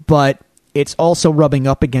 but it's also rubbing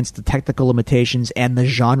up against the technical limitations and the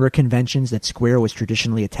genre conventions that Square was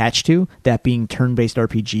traditionally attached to, that being turn-based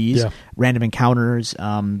RPGs, random encounters,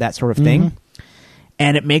 that sort of thing.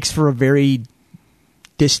 And it makes for a very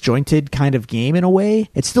disjointed kind of game in a way.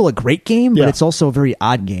 It's still a great game, but it's also a very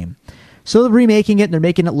odd game. So they're remaking it, and they're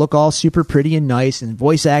making it look all super pretty and nice, and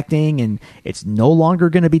voice acting, and it's no longer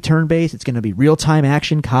going to be turn-based. It's going to be real-time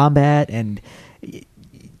action combat, and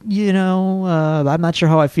I'm not sure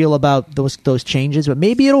how I feel about those changes, but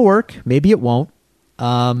maybe it'll work, maybe it won't.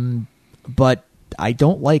 But I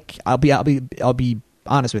don't like. I'll be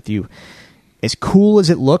honest with you. As cool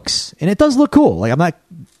as it looks, and it does look cool. Like, I'm not.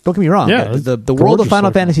 Don't get me wrong. Yeah, the world of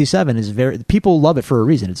Final Fantasy VII is very. People love it for a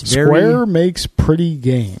reason. It's very. Square makes pretty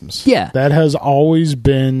games. Yeah, that has always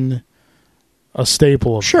been a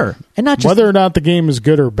staple of them. And not just whether or not the game is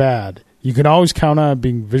good or bad. You can always count on it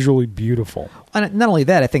being visually beautiful. And not only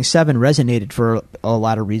that, I think 7 resonated for a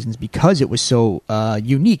lot of reasons because it was so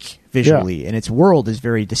unique visually, and its world is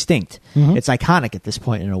very distinct. It's iconic at this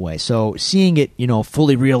point in a way. So seeing it,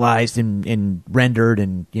 fully realized and rendered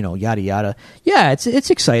and, yada, yada. Yeah,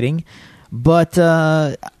 it's exciting. But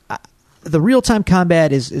the real-time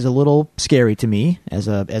combat is a little scary to me as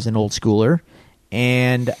an old schooler.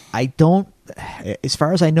 And I don't, as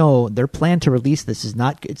far as I know, their plan to release this it's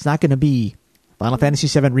not going to be Final Fantasy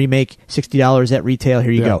VII Remake, $60 at retail,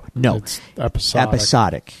 here you go. No. It's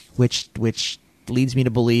episodic. Which leads me to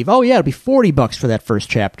believe, it'll be $40 for that first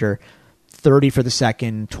chapter, $30 for the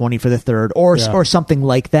second, $20 for the third, or something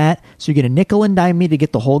like that. So you get a nickel and dime me to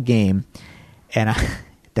get the whole game. And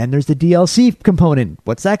then there's the DLC component.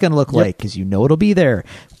 What's that going to look like? Because it'll be there.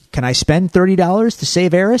 Can I spend $30 to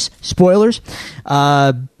save Eris? Spoilers.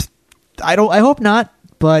 I hope not,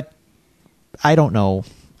 but I don't know.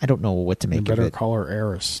 I don't know what to make of it. You better call her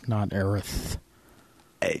Eris, not Aerith.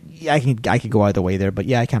 I could go either way there,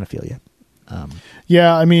 but I kind of feel you.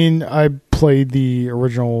 Yeah, I mean, I played the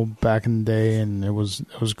original back in the day, and it was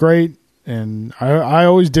great. And I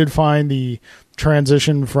always did find the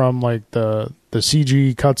transition from like the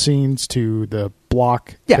CG cutscenes to the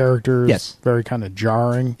block characters very kind of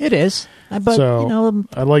jarring. It is, but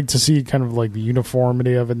I like to see kind of like the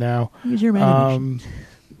uniformity of it now. Use your imagination.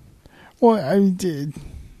 Well, I did.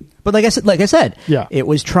 But like I said, it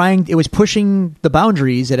was pushing the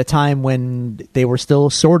boundaries at a time when they were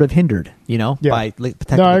still sort of hindered, by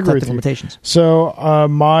technical limitations. So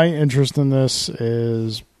my interest in this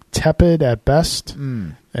is tepid at best,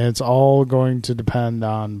 and it's all going to depend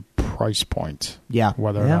on price point. Yeah,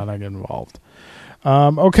 whether or not I get involved.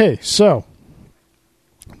 Okay, so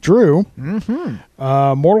Drew, Mortal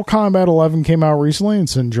Kombat 11 came out recently.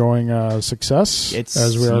 It's enjoying success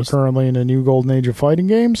as we are currently in a new golden age of fighting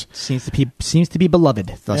games. Seems to be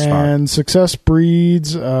beloved thus far. And success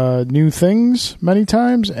breeds new things many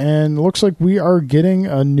times, and it looks like we are getting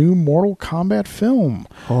a new Mortal Kombat film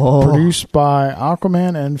produced by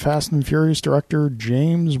Aquaman and Fast and Furious director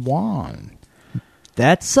James Wan.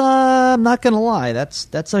 That's I'm not gonna lie.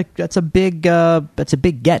 That's a big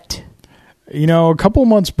get. A couple of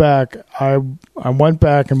months back, I went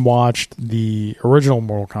back and watched the original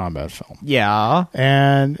Mortal Kombat film. Yeah,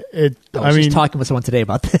 and I was just talking with someone today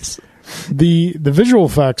about this. The visual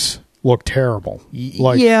effects look terrible.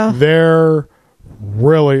 They're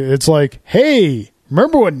really. It's like, hey,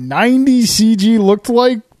 remember what 90s CG looked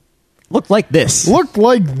like? Looked like this.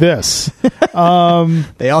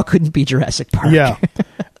 They all couldn't be Jurassic Park. Yeah.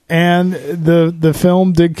 And the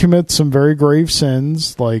film did commit some very grave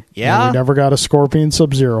sins, like we never got a Scorpion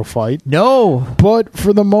Sub-Zero fight. No. But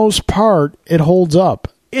for the most part, it holds up.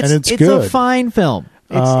 And it's good. It's a fine film.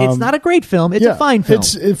 It's not a great film. It's a fine film.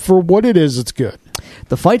 For what it is, it's good.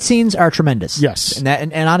 The fight scenes are tremendous. Yes.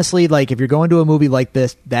 And honestly, like if you're going to a movie like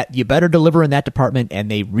this, that you better deliver in that department,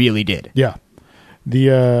 and they really did. Yeah.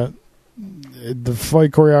 The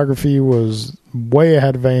fight choreography was way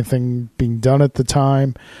ahead of anything being done at the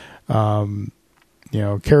time. Kerry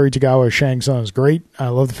Tagawa as Shang Tsung is great. I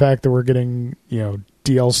love the fact that we're getting,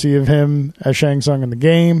 DLC of him as Shang Tsung in the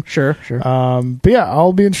game. Sure. But yeah,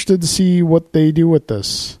 I'll be interested to see what they do with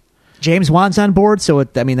this. James Wan's on board, so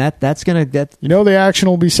that's gonna the action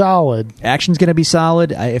will be solid. Action's gonna be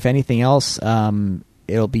solid. If anything else,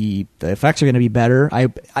 it'll be the effects are gonna be better.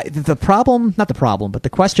 The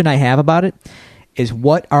question I have about it is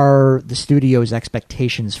what are the studio's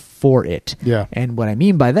expectations for it? Yeah. And what I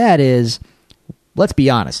mean by that is, let's be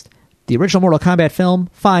honest, the original Mortal Kombat film,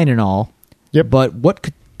 fine and all. Yep.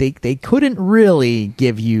 But they couldn't really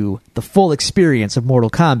give you the full experience of Mortal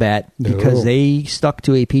Kombat because they stuck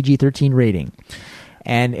to a PG-13 rating.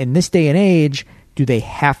 And in this day and age, do they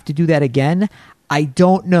have to do that again? I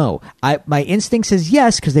don't know. My instinct says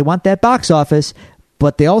yes, because they want that box office,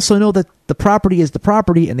 but they also know that the property is the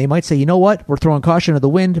property, and they might say, you know what, we're throwing caution to the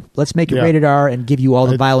wind, let's make it rated R and give you all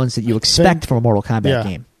the violence that you expect from a Mortal Kombat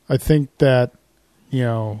game. I think that,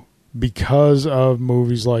 because of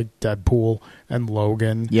movies like Deadpool and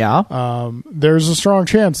Logan, there's a strong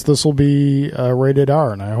chance this will be rated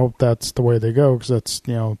R, and I hope that's the way they go, because that's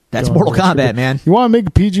Mortal Kombat, man. You want to make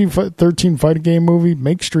a PG-13 fighting game movie?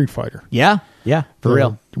 Make Street Fighter. Yeah, for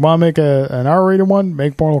real. You want to make an R-rated one?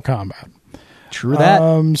 Make Mortal Kombat. True that.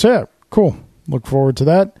 So yeah, cool. Look forward to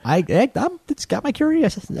that. It's got my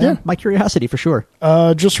curiosity for sure.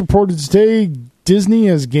 Just reported today, Disney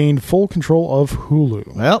has gained full control of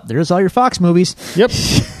Hulu. Well, there's all your Fox movies. Yep.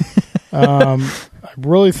 I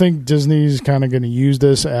really think Disney's kind of going to use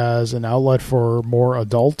this as an outlet for more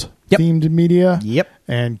adult-themed media. Yep.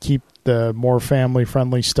 And keep the more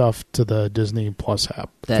family-friendly stuff to the Disney Plus app.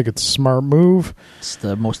 I think it's a smart move. It's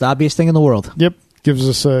the most obvious thing in the world. Yep.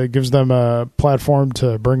 Gives them a platform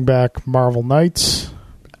to bring back Marvel Knights.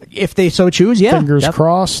 If they so choose, yeah. Fingers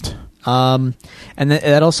crossed. And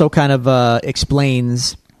that also kind of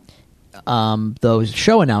explains those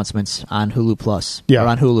show announcements on Hulu Plus. Yeah. Or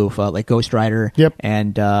on Hulu, like Ghost Rider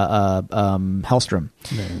and Hellstrom.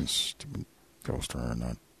 Ghost Rider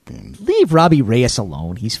not being... Leave Robbie Reyes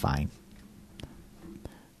alone. He's fine.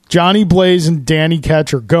 Johnny Blaze and Danny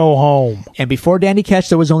Ketch, go home. And before Danny Ketch,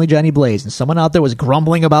 there was only Johnny Blaze. And someone out there was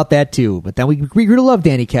grumbling about that too. But then we grew to love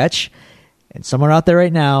Danny Ketch. And someone out there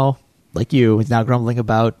right now, like you, is now grumbling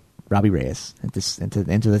about Robbie Reyes. Into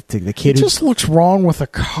the kid. It just looks wrong with a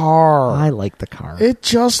car. I like the car. It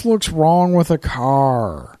just looks wrong with a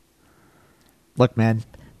car. Look, man.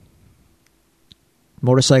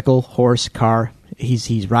 Motorcycle, horse, car.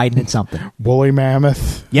 He's riding in something. Woolly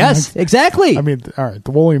mammoth. Yes, exactly. I mean, all right,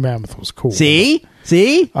 the woolly mammoth was cool. See?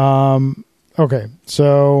 Okay,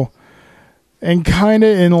 so, and kind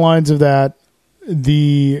of in the lines of that,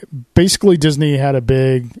 basically Disney had a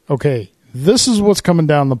big, this is what's coming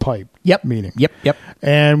down the pipe. Meeting. Yep.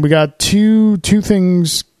 And we got two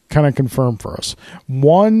things kind of confirmed for us.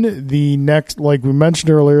 One, the next, like we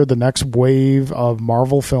mentioned earlier, the next wave of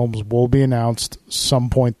Marvel films will be announced some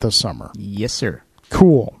point this summer. Yes, sir.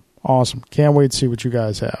 Cool. Awesome. Can't wait to see what you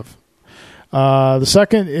guys have. The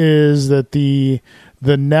second is that the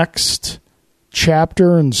next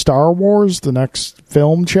chapter in Star Wars, the next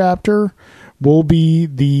film chapter, will be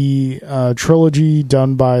the trilogy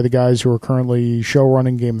done by the guys who are currently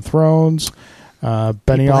showrunning Game of Thrones,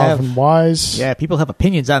 Benioff and Weiss. Yeah, people have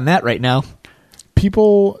opinions on that right now.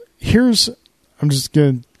 I'm just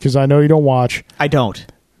going to, because I know you don't watch. I don't.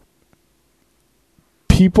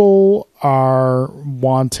 People are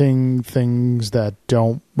wanting things that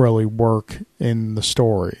don't really work in the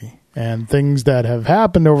story and things that have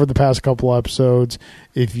happened over the past couple episodes.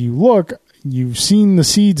 If you look, you've seen the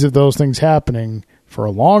seeds of those things happening for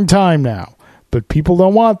a long time now, but people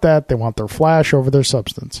don't want that. They want their flash over their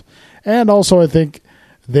substance. And also I think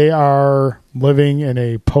they are living in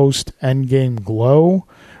a post-Endgame glow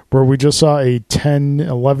where we just saw a 10,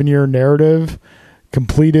 11-year narrative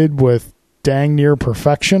completed with dang near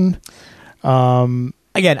perfection.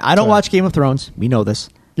 Again, I don't watch Game of Thrones. We know this.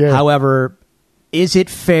 Yeah. However, is it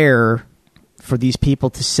fair for these people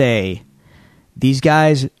to say these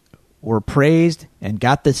guys were praised and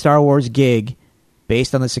got the Star Wars gig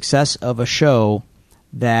based on the success of a show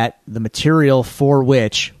that the material for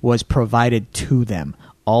which was provided to them?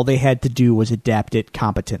 All they had to do was adapt it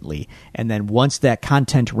competently. And then once that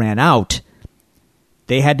content ran out,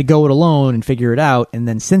 they had to go it alone and figure it out, and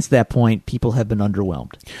then since that point, people have been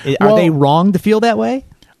underwhelmed. Are they wrong to feel that way?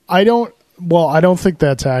 I don't think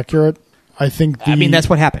that's accurate. I think that's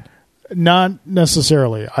what happened. Not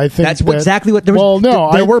necessarily. I think that's exactly what there was.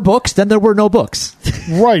 There were books, then there were no books.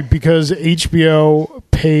 Right, because HBO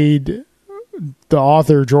paid the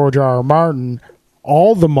author George R.R. Martin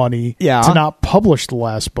all the money to not publish the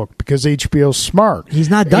last book because HBO's smart. He's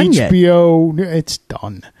not done yet. It's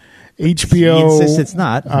done. HBO he insists it's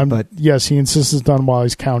not, but yes, he insists it's done while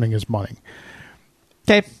he's counting his money.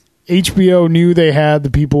 Okay. HBO knew they had the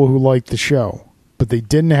people who liked the show, but they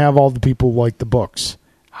didn't have all the people like the books.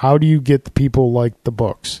 How do you get the people like the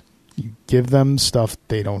books? You give them stuff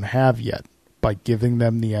they don't have yet by giving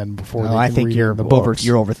them the end before they can I think read you're the books.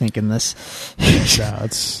 you're overthinking this.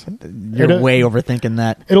 You're way overthinking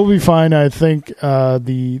that. It'll be fine. I think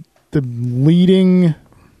the leading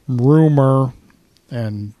rumor,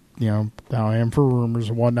 and how I am for rumors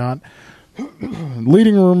and whatnot,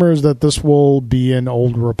 leading rumor is that this will be an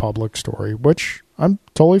Old Republic story, which I'm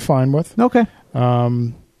totally fine with. Okay.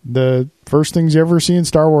 The first things you ever see in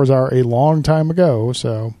Star Wars are a long time ago,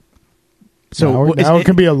 so now it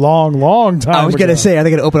can be a long, long time ago. I was going to say, are they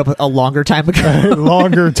going to open up a longer time ago?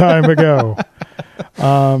 Longer time ago.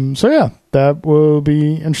 So yeah, that will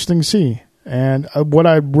be interesting to see. And what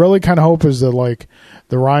I really kind of hope is that like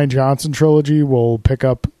the Rian Johnson trilogy will pick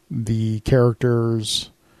up the characters,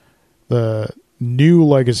 the new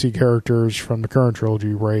legacy characters from the current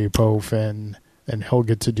trilogy, Rey, Poe, Finn, and he'll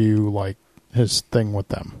get to do like his thing with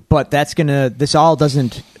them. But this all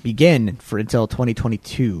doesn't begin until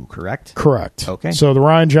 2022, correct? Correct. Okay. So the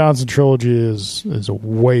Rian Johnson trilogy is a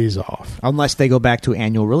ways off. Unless they go back to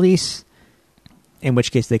annual release, in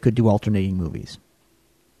which case they could do alternating movies.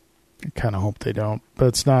 I kind of hope they don't, but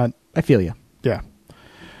it's not. I feel you. Yeah.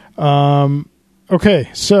 Okay,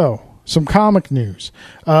 so some comic news.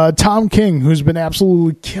 Tom King, who's been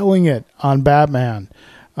absolutely killing it on Batman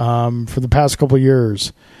for the past couple of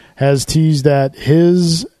years, has teased that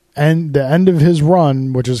the end of his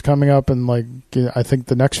run, which is coming up in I think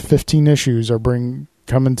the next 15 issues are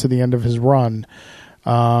coming to the end of his run.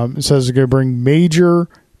 It says it's going to bring major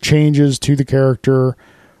changes to the character,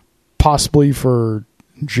 possibly for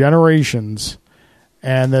generations,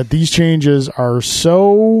 and that these changes are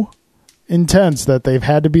so intense that they've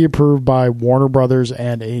had to be approved by Warner Brothers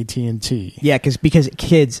and AT&T. Yeah, because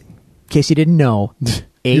kids, in case you didn't know,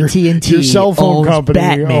 AT&T your cell phone owns company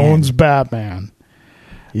Batman. owns Batman.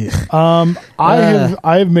 I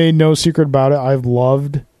have made no secret about it. I've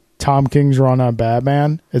loved Tom King's run on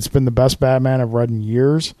Batman. It's been the best Batman I've read in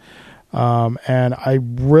years. And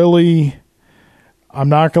I'm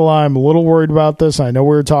not gonna lie, I'm a little worried about this. I know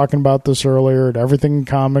we were talking about this earlier, and everything in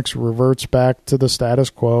comics reverts back to the status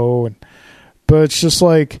quo, but it's just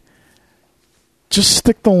just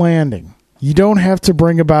stick the landing. You don't have to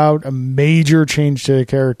bring about a major change to a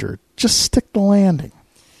character. Just stick the landing.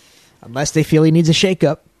 Unless they feel he needs a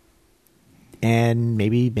shakeup, and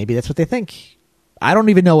maybe that's what they think. I don't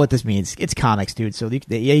even know what this means. It's comics, dude. So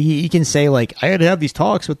he can say I had to have these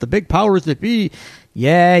talks with the big powers that be.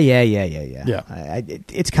 Yeah.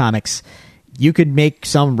 It's comics. You could make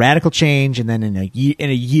some radical change, and then in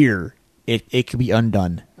a year, it could be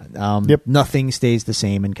undone. Yep. Nothing stays the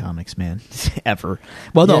same in comics, man, ever.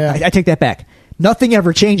 Well, no, Yeah. I take that back. Nothing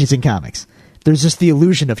ever changes in comics. There's just the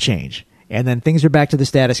illusion of change, and then things are back to the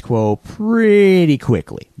status quo pretty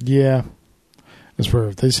quickly. Yeah. That's where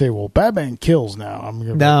if they say, well, Batman kills now, I'm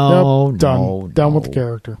going to done with the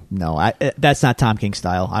character. No, that's not Tom King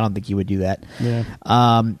style. I don't think you would do that. Yeah.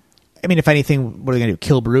 I mean, if anything, what are they going to do?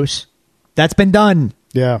 Kill Bruce? That's been done.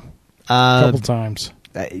 Yeah. A couple times.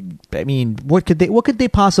 I mean, what could they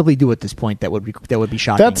possibly do at this point that would be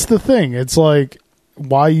shocking? That's the thing. It's why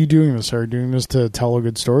are you doing this? Are you doing this to tell a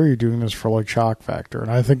good story? Or are you doing this for shock factor?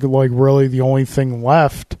 And I think really the only thing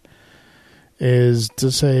left is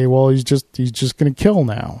to say, well, he's just going to kill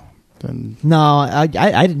now. Then no, I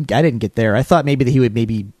didn't get there. I thought maybe that he would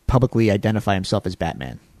publicly identify himself as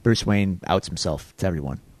Batman. Bruce Wayne outs himself to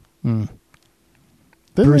everyone.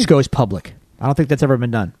 Bruce goes public. I don't think that's ever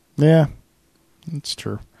been done. Yeah, that's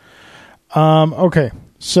true. Okay,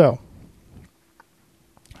 so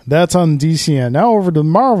that's on DCN. Now over to the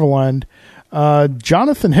Marvel end.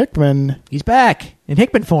 Jonathan Hickman, he's back in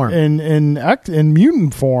Hickman form, in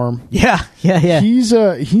mutant form. Yeah.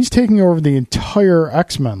 He's taking over the entire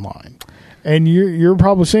X-Men line, and you're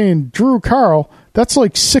probably saying, Drew, Carl, that's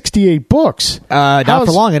 68 books. Not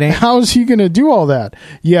for long, it ain't. How is he going to do all that?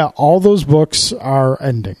 Yeah, all those books are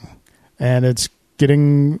ending, and it's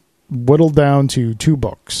getting whittled down to 2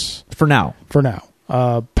 books for now.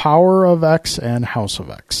 Power of X and House of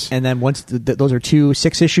X. And then once those are 2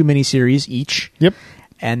 6-issue miniseries each. Yep.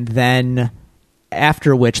 And then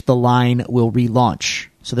after which the line will relaunch.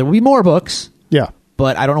 So there will be more books. Yeah.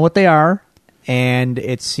 But I don't know what they are. And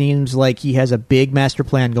it seems like he has a big master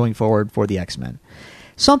plan going forward for the X-Men.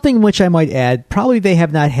 Something which I might add, probably they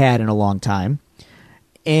have not had in a long time.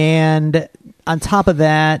 And on top of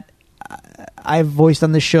that, I've voiced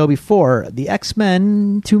on this show before, the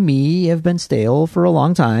X-Men, to me, have been stale for a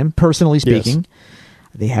long time, personally speaking. Yes.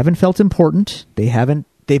 They haven't felt important.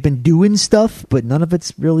 They've been doing stuff, but none of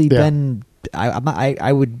it's really been...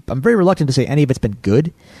 I'm very reluctant to say any of it's been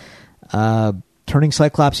good. turning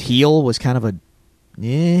Cyclops heel was kind of a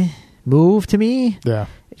move to me. Yeah.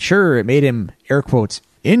 Sure, it made him, air quotes,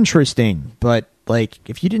 interesting, but like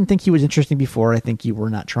if you didn't think he was interesting before, I think you were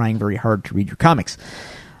not trying very hard to read your comics.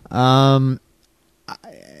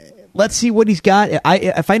 Let's see what he's got.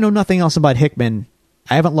 If I know nothing else about Hickman,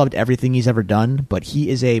 I haven't loved everything he's ever done, but he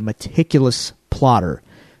is a meticulous plotter.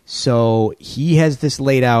 So he has this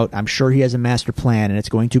laid out. I'm sure he has a master plan, and it's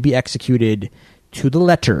going to be executed to the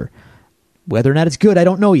letter. Whether or not it's good, I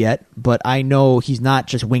don't know yet, but I know he's not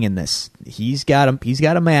just winging this. He's got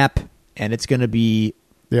a map, and it's going to be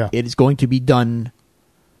it is going to be done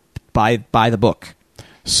by the book.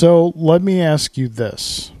 So let me ask you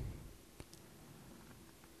this.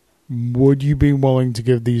 Would you be willing to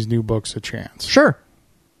give these new books a chance? Sure.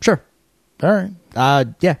 All right.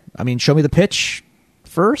 Yeah. I mean, show me the pitch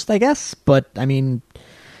first, I guess. But I mean,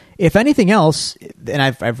 if anything else, and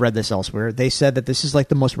I've read this elsewhere, they said that this is like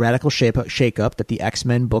the most radical shake-up that the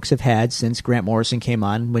X-Men books have had since Grant Morrison came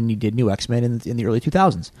on when he did New X-Men in the early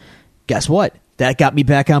 2000s. Guess what? That got me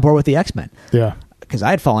back on board with the X-Men. Yeah. Because I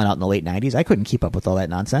had fallen out in the late 90s. I couldn't keep up with all that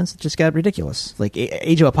nonsense. It just got ridiculous. Like,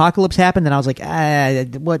 Age of Apocalypse happened, and I was like,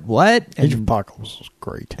 what? Age of Apocalypse was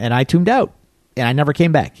great. And I tuned out. And I never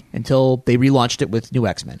came back until they relaunched it with New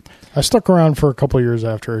X-Men. I stuck around for a couple of years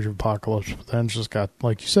after Age of Apocalypse, but then it just got,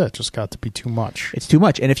 like you said, to be too much. It's too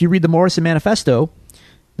much. And if you read the Morrison Manifesto,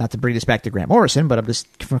 not to bring this back to Grant Morrison, but I'm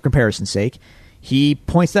just for comparison's sake, he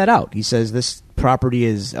points that out. He says this property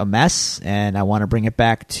is a mess, and I want to bring it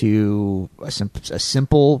back to a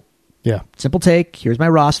simple take. Here's my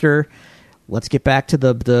roster. Let's get back to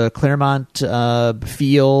the Claremont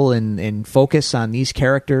feel and focus on these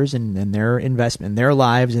characters and their investment in their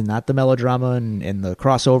lives, and not the melodrama and the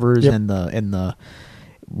crossovers and the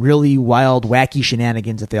really wild, wacky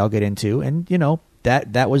shenanigans that they all get into. And you know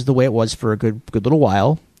that was the way it was for a good little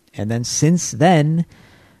while. And then since then,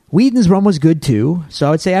 Whedon's run was good too. So I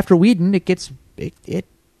would say after Whedon, X-Men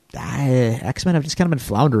have just kind of been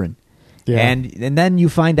floundering. Yeah. And then you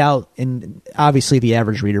find out, and obviously the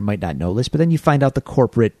average reader might not know this, but then you find out the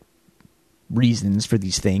corporate reasons for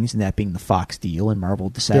these things, and that being the Fox deal and Marvel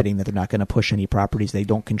deciding that they're not going to push any properties they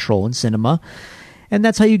don't control in cinema. And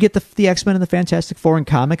that's how you get the X-Men and the Fantastic Four in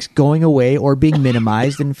comics going away or being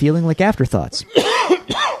minimized and feeling like afterthoughts.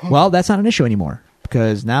 Well, that's not an issue anymore,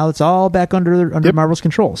 because now it's all back under Marvel's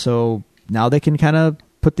control. So now they can kind of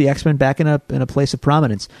put the X-Men back in a place of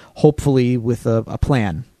prominence, hopefully with a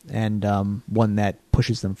plan. And one that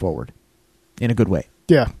pushes them forward in a good way.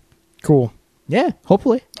 Yeah, cool. Yeah,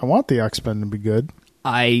 hopefully. I want the X-Men to be good.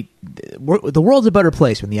 The world's a better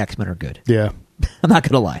place when the X-Men are good. Yeah. I'm not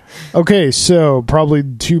going to lie. Okay, so probably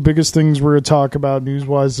the two biggest things we're going to talk about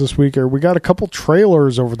news-wise this week are we got a couple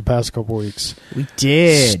trailers over the past couple weeks. We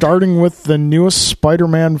did. Starting with the newest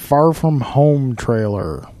Spider-Man Far From Home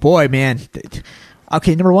trailer. Boy, man.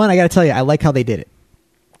 Okay, number one, I got to tell you, I like how they did it.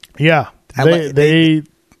 Yeah.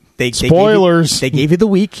 Spoilers. They gave you the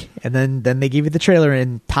week, and then they gave you the trailer,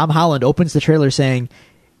 and Tom Holland opens the trailer saying,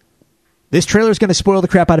 this trailer is going to spoil the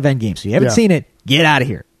crap out of Endgame, so you haven't seen it, get out of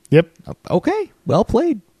here. Yep. Okay, well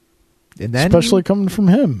played. And then, especially coming from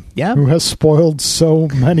him, who has spoiled so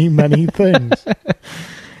many, many things.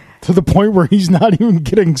 To the point where he's not even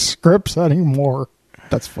getting scripts anymore.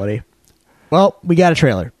 That's funny. Well, we got a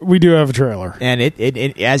trailer. We do have a trailer. And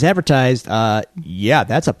it as advertised,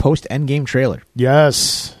 that's a post-Endgame trailer.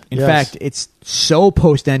 Yes. In fact, it's so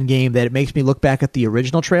post-Endgame that it makes me look back at the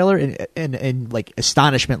original trailer and like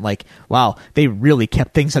astonishment, like, wow, they really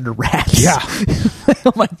kept things under wraps. Yeah.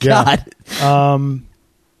 Oh, my God.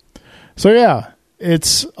 So, yeah,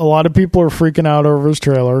 it's a lot of people are freaking out over this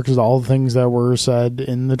trailer because all the things that were said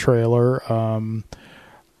in the trailer.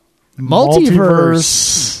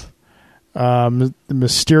 Multiverse.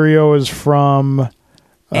 Mysterio is from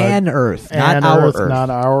Earth, not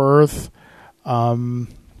our Earth.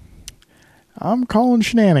 I'm calling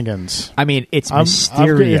shenanigans. I mean, it's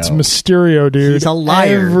Mysterio. It's Mysterio, dude. He's a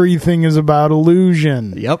liar. Everything is about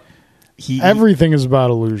illusion. Yep. Everything is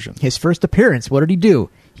about illusion. His first appearance, what did he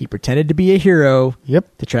do? He pretended to be a hero.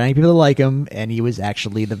 Yep. To try and get people to like him, and he was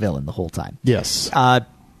actually the villain the whole time. Yes.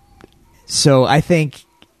 So I think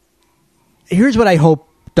here's what I hope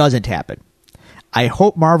doesn't happen. I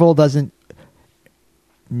hope Marvel doesn't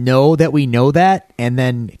know that we know that and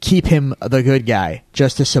then keep him the good guy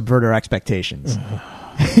just to subvert our expectations.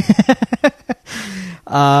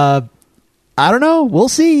 I don't know. We'll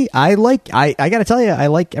see. I got to tell you, I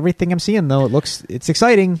like everything I'm seeing though. It's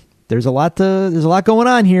exciting. There's a lot going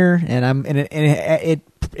on here, and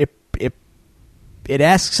it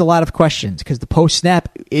asks a lot of questions because the post snap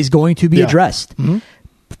is going to be addressed. Mm-hmm.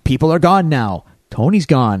 People are gone now. Tony's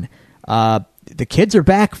gone. the kids are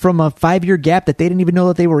back from a 5-year gap that they didn't even know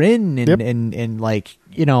that they were in, and Yep. and like,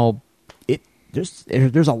 you know,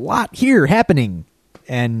 there's a lot here happening,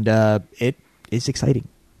 and it is exciting.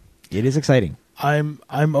 It is exciting. I'm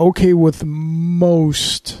okay with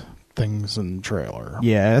most things in the trailer.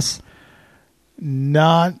 Yes.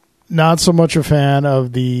 Not so much a fan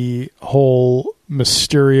of the whole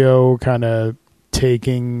Mysterio kind of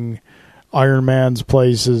taking Iron Man's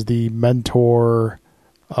place as the mentor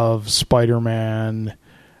of Spider-Man.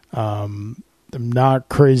 I'm not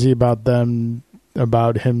crazy about him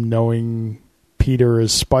knowing Peter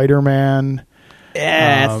is Spider-Man.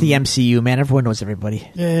 Yeah, it's the MCU, man. Everyone knows everybody.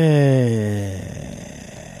 And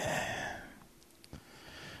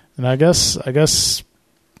I guess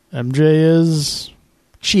MJ is.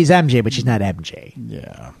 She's MJ, but she's not MJ.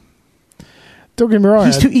 Yeah. Don't get me wrong.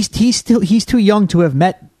 He's too young to have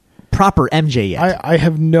met proper MJ yet. I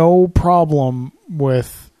have no problem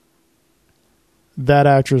with that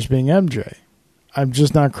actress being MJ. I'm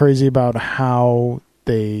just not crazy about how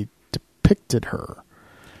they depicted her.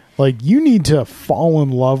 Like, you need to fall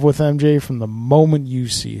in love with MJ from the moment you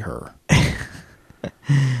see her.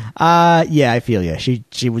 Yeah, I feel you.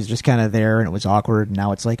 She was just kind of there, and it was awkward. And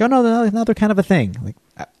now it's like, oh no, now they're kind of a thing. Like,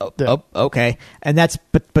 okay. And that's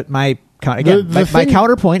but my my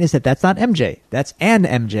counterpoint is that that's not MJ. That's an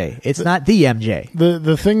MJ. It's not the MJ.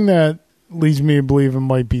 The thing that leads me to believe it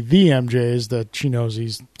might be the MJ is that she knows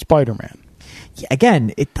he's Spider-Man. Yeah,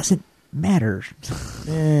 again, it doesn't matter.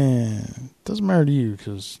 It doesn't matter to you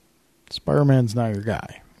because Spider-Man's not your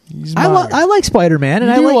guy. I like Spider-Man,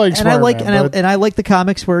 and I like the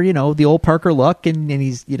comics where, you know, the old Parker Luck, and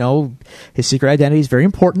he's, you know, his secret identity is very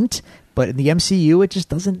important. But in the MCU, it just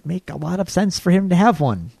doesn't make a lot of sense for him to have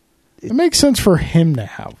one. It makes sense for him to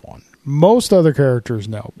have one. Most other characters,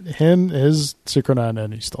 no. His secret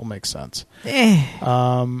identity still makes sense.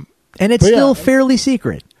 And it's still fairly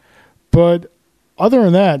secret. But other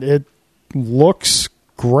than that, it looks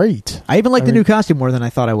great. I even like the new costume more than I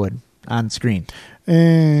thought I would on screen.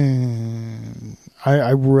 And I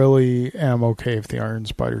really am okay if the Iron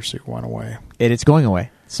Spider suit went away. It's going away,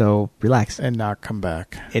 so relax. And not come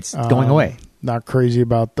back. It's going away. Not crazy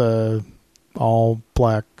about the all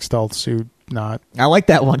black stealth suit. I like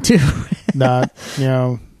that one too. Not, you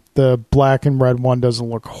know, the black and red one doesn't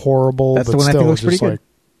look horrible. That's but the one still, I think looks pretty good.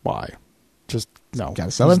 Why? Just no.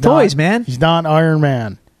 Gotta sell them toys, man. He's not Iron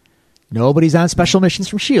Man. Nobody's on special missions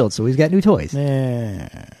from S.H.I.E.L.D., so he's got new toys. So,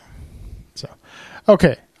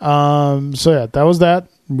 okay. So yeah, that was that.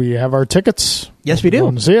 We have our tickets. Yes, we do.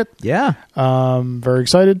 Want to see it? Yeah. Very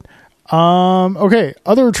excited. Okay,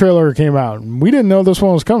 other trailer came out. We didn't know this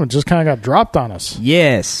one was coming. Just kind of got dropped on us.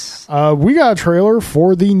 Yes. We got a trailer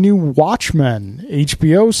for the new Watchmen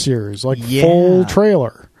HBO series, full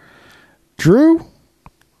trailer. Drew,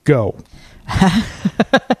 go.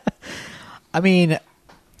 I mean,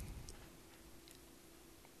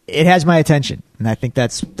 it has my attention, and I think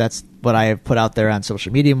that's what I have put out there on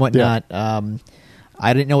social media and whatnot. Yeah.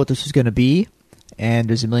 I didn't know what this was going to be, and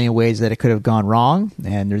there's a million ways that it could have gone wrong,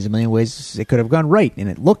 and there's a million ways it could have gone right, and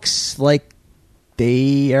it looks like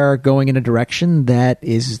they are going in a direction that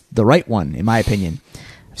is the right one, in my opinion.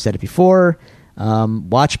 I've said it before.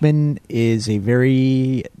 Watchmen is a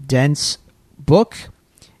very dense book,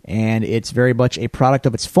 and it's very much a product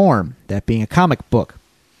of its form, that being a comic book.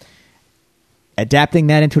 Adapting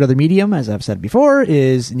that into another medium, as I've said before,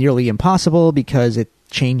 is nearly impossible because it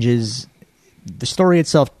changes. The story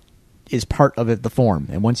itself is part of it, the form.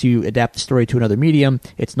 And once you adapt the story to another medium,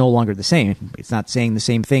 it's no longer the same. It's not saying the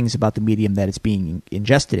same things about the medium that it's being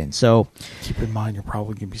ingested in. So keep in mind, you're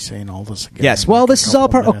probably going to be saying all this again. Yes, well, this is all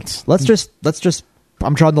part. Let's just.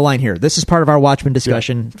 I'm drawing the line here. This is part of our Watchmen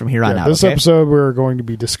discussion from here on out. This episode, we're going to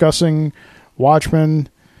be discussing Watchmen,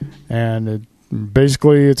 and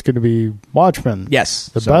basically, it's going to be Watchmen. Yes,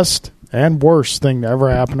 the best and worst thing to ever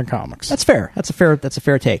happen in comics. That's fair. That's a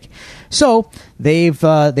fair take. So they've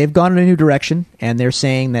gone in a new direction, and they're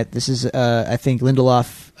saying that this is. I think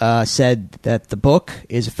Lindelof said that the book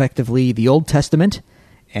is effectively the Old Testament,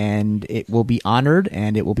 and it will be honored,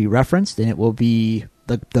 and it will be referenced, and it will be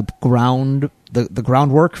the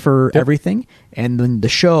groundwork for everything. And then the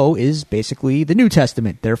show is basically the New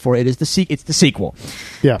Testament. Therefore, it's the sequel.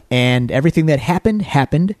 Yeah, and everything that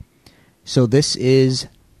happened. So this is.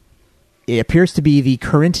 It appears to be the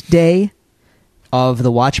current day of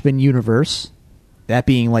the Watchmen universe, that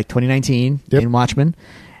being like 2019 in Watchmen,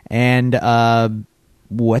 and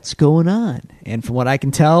what's going on. And from what I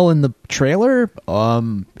can tell in the trailer,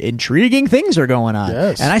 intriguing things are going on.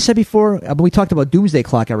 Yes. And I said before, we talked about Doomsday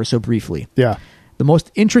Clock ever so briefly. Yeah. The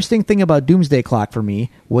most interesting thing about Doomsday Clock for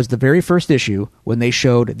me was the very first issue when they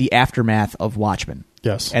showed the aftermath of Watchmen.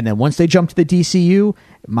 Yes. And then once they jumped to the DCU,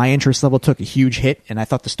 my interest level took a huge hit, and I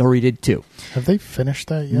thought the story did too. Have they finished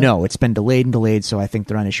that yet? No, it's been delayed, so I think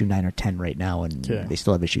they're on issue 9 or 10 right now, and Okay. they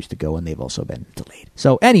still have issues to go, and they've also been delayed.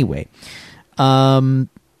 So anyway, yeah,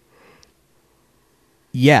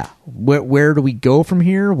 where do we go from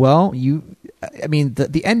here? Well,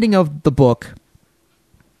 the ending of the book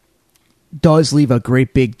does leave a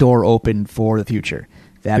great big door open for the future.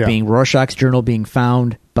 That being Rorschach's journal being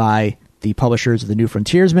found by the publishers of the New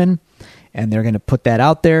Frontiersman, and they're going to put that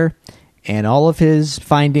out there, and all of his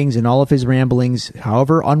findings and all of his ramblings,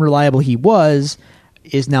 however unreliable he was,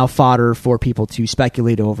 is now fodder for people to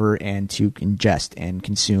speculate over and to ingest and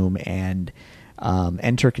consume and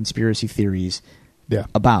enter conspiracy theories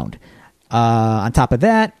abound. On top of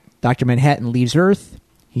that, Dr. Manhattan leaves Earth.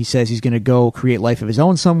 He says he's going to go create life of his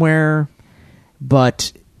own somewhere,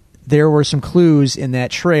 but there were some clues in that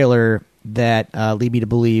trailer that lead me to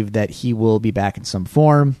believe that he will be back in some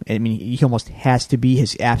form. I mean, he almost has to be.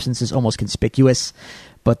 His absence is almost conspicuous,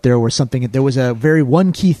 but there was a very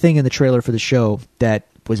one key thing in the trailer for the show that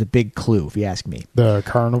was a big clue, if you ask me. The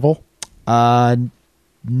carnival?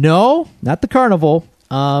 No, not the carnival.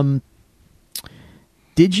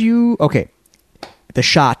 Okay, the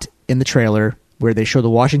shot in the trailer where they show the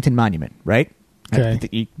Washington Monument, right? Okay.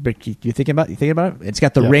 You thinking about it? It's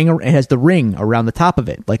got the ring. It has the ring around the top of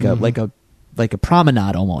it, like a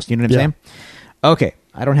promenade almost. You know what I'm saying? Okay.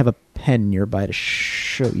 I don't have a pen nearby to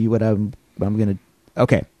show you what I'm gonna.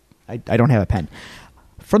 Okay. I don't have a pen.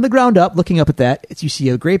 From the ground up, looking up at that, you see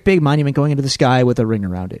a great big monument going into the sky with a ring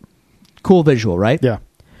around it. Cool visual, right? Yeah.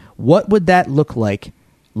 What would that look like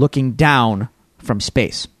looking down from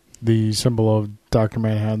space? The symbol of Dr.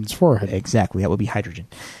 Manhattan's forehead. Exactly. That would be hydrogen.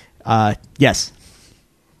 Yes.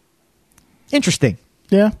 Interesting.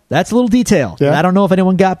 Yeah. That's a little detail. Yeah. I don't know if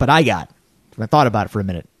anyone got, but I got. I thought about it for a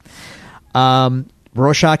minute.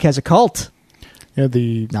 Rorschach has a cult. Yeah,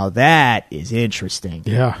 Now that is interesting.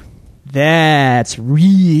 Yeah. That's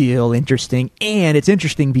real interesting. And it's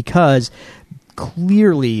interesting because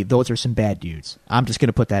clearly those are some bad dudes. I'm just going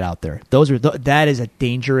to put that out there. That is a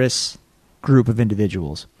dangerous group of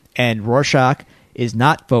individuals. And Rorschach is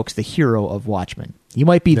not, folks, the hero of Watchmen. He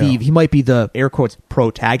might be the air quotes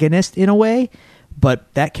protagonist in a way,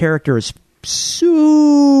 but that character is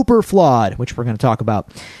super flawed, which we're going to talk about.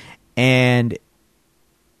 And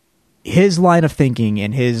his line of thinking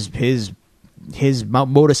and his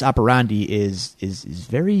modus operandi is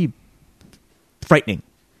very frightening.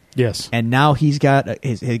 Yes. And now he's got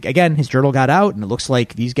his journal got out, and it looks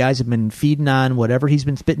like these guys have been feeding on whatever he's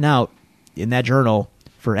been spitting out in that journal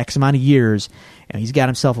for X amount of years, and he's got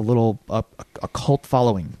himself a cult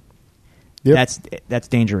following. Yep. That's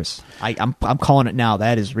dangerous. I'm calling it now.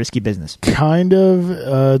 That is risky business. Kind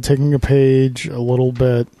of taking a page a little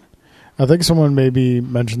bit. I think someone maybe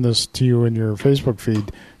mentioned this to you in your Facebook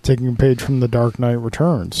feed. Taking a page from The Dark Knight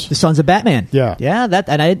Returns. The Sons of Batman. Yeah. Yeah. That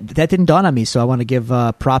didn't dawn on me, so I want to give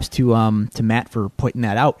props to Matt for pointing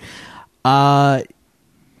that out.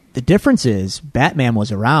 The difference is Batman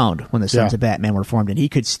was around when the Sons of Batman were formed, and he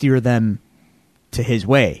could steer them to his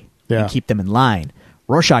way and keep them in line.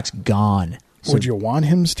 Rorschach's gone. So, would you want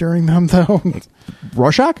him steering them, though?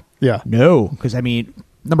 Rorschach? Yeah. No, because,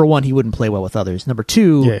 number one, he wouldn't play well with others. Number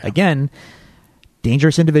two, again,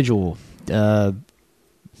 dangerous individual.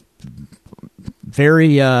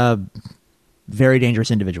 Very, very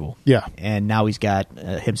dangerous individual. Yeah. And now he's got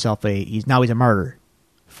himself he's a martyr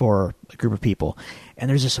for a group of people. And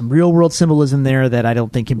there's just some real world symbolism there that I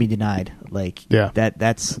don't think can be denied. Like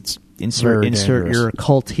that's insert your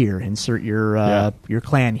cult here, insert your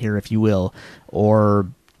clan here, if you will, or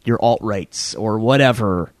your alt-rights or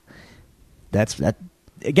whatever. That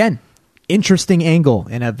again, interesting angle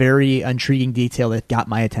and a very intriguing detail that got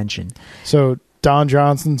my attention. So Don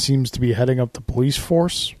Johnson seems to be heading up the police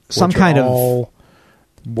force. Some kind of all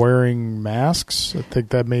wearing masks. I think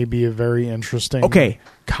that may be a very interesting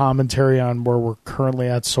commentary on where we're currently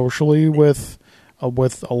at socially with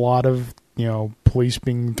a lot of police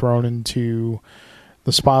being thrown into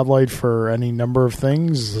the spotlight for any number of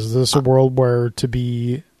things. Is this a world where to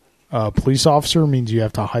be a police officer means you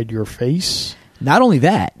have to hide your face? Not only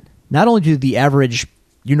that, not only do the average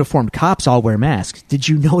uniformed cops all wear masks, did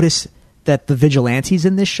you notice that the vigilantes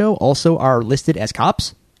in this show also are listed as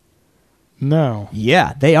cops? No.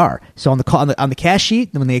 Yeah, they are. So on the cast sheet,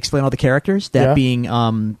 when they explain all the characters, that being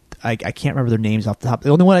I can't remember their names off the top. The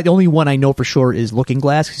only one I know for sure is Looking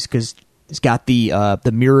Glass, because it's got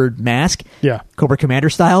the mirrored mask, Cobra Commander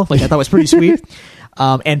style. Like I thought was pretty sweet.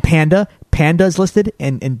 And Panda. pandas listed,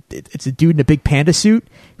 and it's a dude in a big panda suit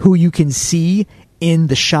who you can see in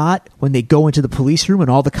the shot when they go into the police room and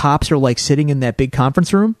all the cops are like sitting in that big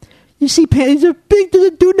conference room. You see, there's a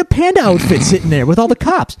dude in a panda outfit sitting there with all the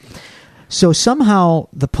cops. So somehow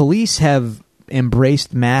the police have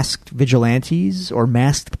embraced masked vigilantes or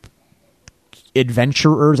masked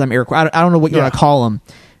adventurers. I don't know what you want to call them,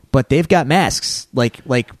 but they've got masks, like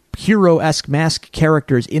hero-esque mask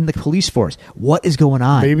characters in the police force. What is going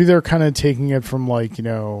on? Maybe they're kind of taking it from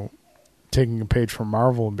taking a page from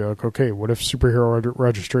Marvel and be like, okay, what if superhero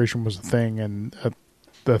registration was a thing and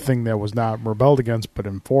the thing that was not rebelled against but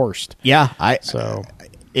enforced? Yeah,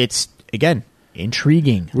 it's again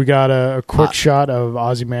intriguing. We got a quick shot of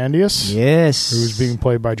Ozymandias, yes, who's being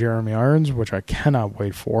played by Jeremy Irons, which I cannot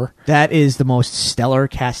wait for. That is the most stellar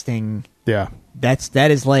casting. Yeah,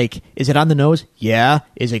 that is like, is it on the nose? Yeah.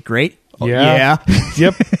 Is it great? Oh, yeah.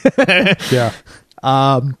 Yep. Yeah.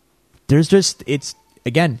 There's just it's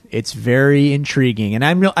very intriguing, and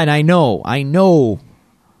I know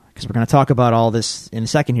because we're going to talk about all this in a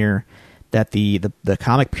second here, that the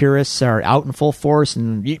comic purists are out in full force,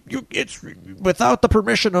 and it's without the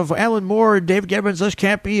permission of Alan Moore and Dave Gibbons,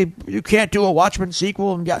 you can't do a Watchmen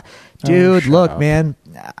sequel. And dude, look, man,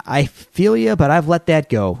 I feel you, but I've let that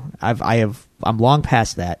go. I'm long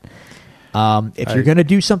past that. If you're going to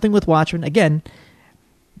do something with Watchmen, again,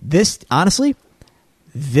 this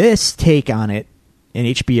take on it in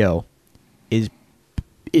HBO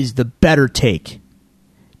is the better take.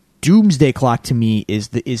 Doomsday Clock to me is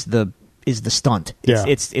the stunt.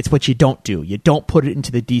 It's what you don't do. You don't put it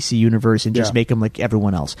into the DC universe and just make him like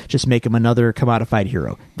everyone else. Just make him another commodified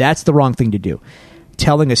hero. That's the wrong thing to do.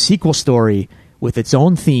 Telling a sequel story with its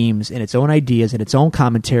own themes and its own ideas and its own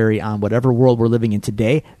commentary on whatever world we're living in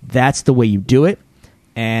today, that's the way you do it.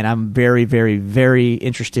 And I'm very, very, very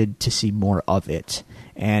interested to see more of it.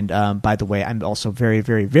 And by the way, I'm also very,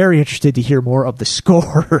 very, very interested to hear more of the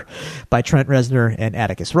score by Trent Reznor and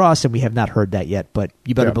Atticus Ross, and we have not heard that yet, but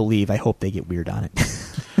you better believe I hope they get weird on it.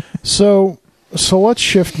 So let's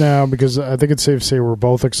shift now, because I think it's safe to say we're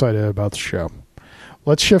both excited about the show.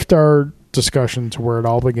 Let's shift our discussion to where it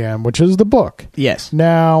all began, which is the book. Yes.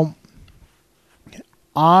 Now,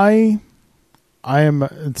 I am.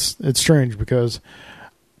 It's strange because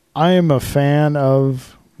I am a fan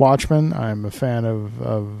of Watchmen. I'm a fan of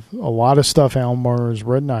a lot of stuff Alan Moore has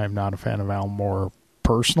written. I am not a fan of Alan Moore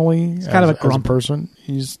personally. He's kind of a grump person.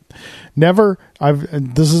 He's never.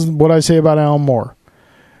 This is what I say about Alan Moore.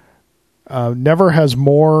 Never has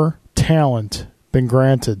more talent been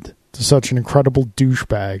granted to such an incredible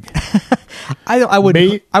douchebag. I would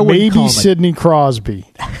maybe Sidney Crosby.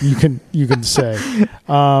 You can say.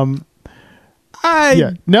 No.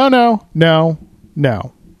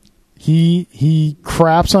 He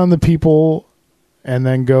craps on the people and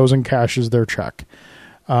then goes and cashes their check.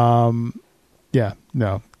 Guys,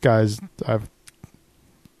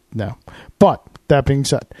 no. But that being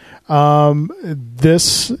said,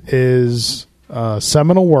 this is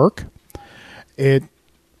seminal work.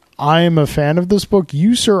 I am a fan of this book.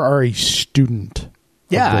 You, sir, are a student.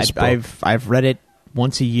 Yeah, of this book. I've read it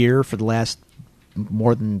once a year for the last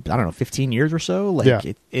more than 15 years or so.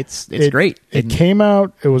 It's great. It came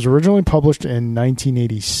out. It was originally published in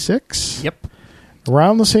 1986. Yep,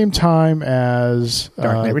 around the same time as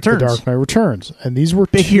Dark Knight Returns. The Dark Knight Returns, and these were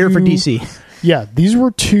big year for DC. Yeah, these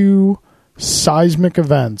were two seismic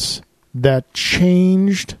events that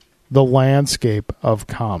changed the landscape of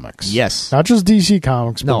comics. Yes, not just DC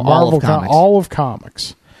Comics, but Marvel Comics, all of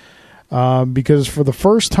comics. Because for the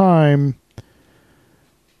first time,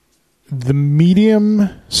 the medium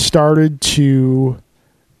started to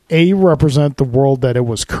represent the world that it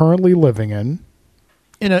was currently living in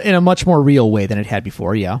a much more real way than it had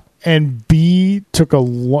before. Yeah, and B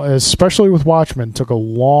especially with Watchmen, took a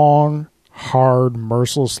long, hard,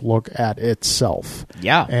 merciless look at itself.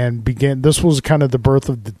 Yeah, and this was kind of the birth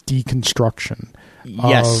of the deconstruction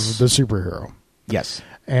of the superhero. Yes,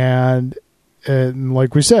 and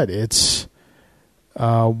like we said, it's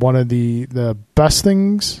one of the best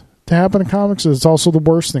things to happen in comics. It's also the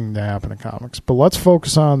worst thing to happen in comics. But let's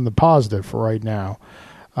focus on the positive for right now.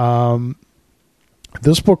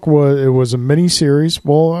 This book was a mini series.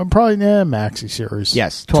 Well, probably maxi series.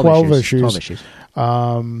 Yes, 12 issues. 12 issues.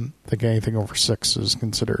 I think anything over 6 is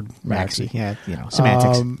considered maxi. Yeah,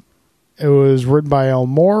 semantics. It was written by Alan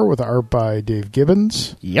Moore with art by Dave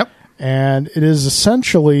Gibbons. Yep. And it is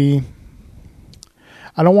essentially,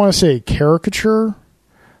 I don't want to say a caricature,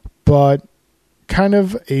 but kind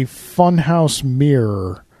of a funhouse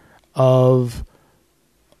mirror of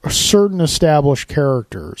certain established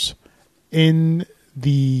characters in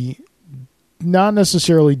the not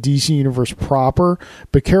necessarily DC Universe proper,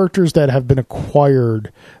 but characters that have been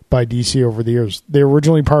acquired by DC over the years. They're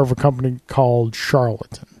originally part of a company called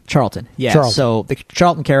Charlton. Yeah. Charlton. So the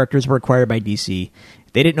Charlton characters were acquired by DC.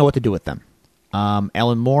 They didn't know what to do with them.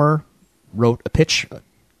 Alan Moore wrote a pitch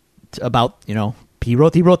about, he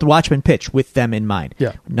wrote the Watchmen pitch with them in mind.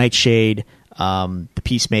 Yeah. Nightshade, the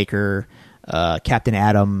Peacemaker, Captain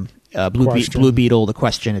Atom, Blue Beetle, the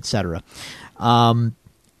Question, etc.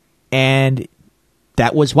 And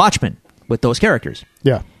that was Watchmen with those characters.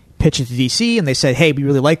 Yeah. Pitched it to DC, and they said, "Hey, we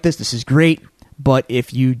really like this. This is great, but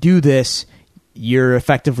if you do this, you're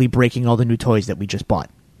effectively breaking all the new toys that we just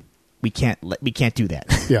bought. We can't do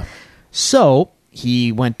that." Yeah. So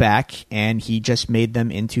he went back and he just made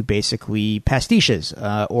them into basically pastiches,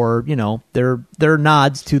 or they're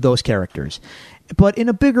nods to those characters, but in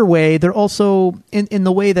a bigger way. They're also in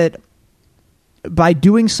the way that by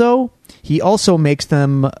doing so, he also makes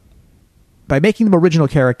them. By making them original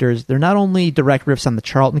characters, they're not only direct riffs on the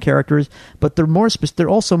Charlton characters, but they're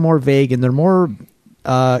also more vague, and they're more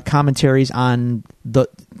commentaries on the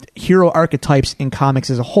hero archetypes in comics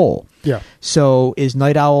as a whole. Yeah. So is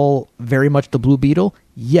Night Owl very much the Blue Beetle?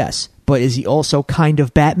 Yes. But is he also kind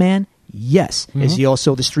of Batman? Yes. Mm-hmm. Is he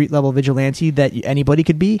also the street level vigilante that anybody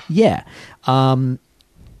could be? Yeah.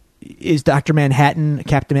 Is Dr. Manhattan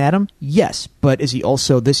Captain Atom? Yes. But is he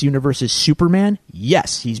also this universe's Superman?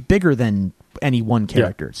 Yes. He's bigger than any one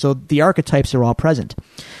character. Yeah. So the archetypes are all present.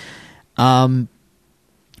 And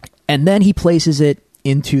then he places it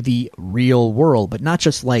into the real world, but not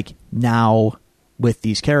just like now with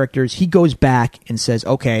these characters. He goes back and says,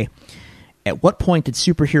 okay, at what point did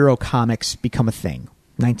superhero comics become a thing?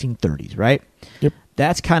 1930s, right? Yep.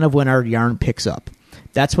 That's kind of when our yarn picks up.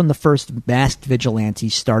 That's when the first masked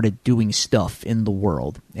vigilantes started doing stuff in the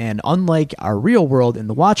world. And unlike our real world, in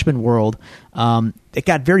the Watchmen world, it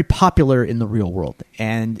got very popular in the real world.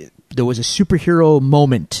 And there was a superhero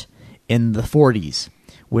moment in the 40s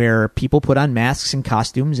where people put on masks and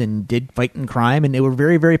costumes and did fighting crime, and they were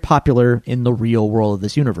very, very popular in the real world of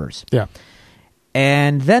this universe. Yeah.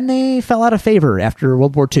 And then they fell out of favor after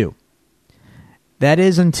World War II. That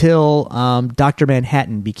is until Dr.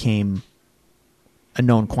 Manhattan became a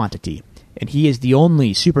known quantity, and he is the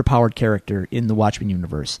only superpowered character in the Watchmen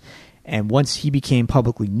universe. And once he became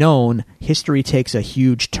publicly known, history takes a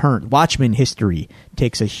huge turn. Watchmen history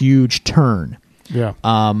takes a huge turn. Yeah.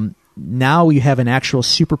 Now you have an actual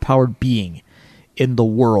superpowered being in the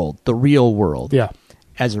world, the real world. Yeah.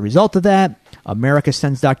 As a result of that, America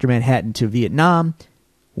sends Dr. Manhattan to Vietnam,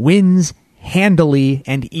 wins handily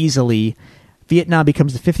and easily. Vietnam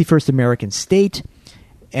becomes the 51st American state,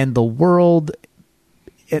 and the world,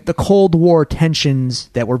 the Cold War tensions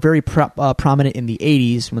that were very prominent in the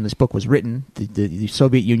 80s when this book was written, the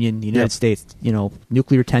Soviet Union, the United States,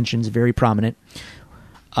 nuclear tensions, very prominent.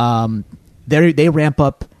 They ramp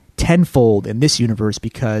up tenfold in this universe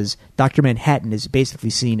because Dr. Manhattan is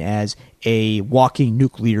basically seen as a walking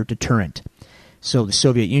nuclear deterrent. So the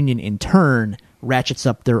Soviet Union, in turn, ratchets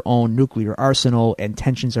up their own nuclear arsenal, and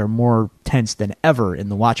tensions are more tense than ever in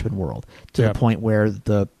the Watchmen world, to the point where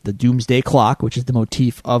the doomsday clock, which is the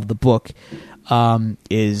motif of the book,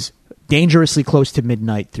 is dangerously close to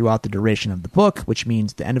midnight throughout the duration of the book, which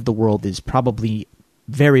means the end of the world is probably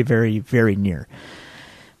very, very, very near.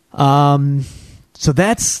 So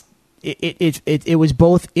that's it was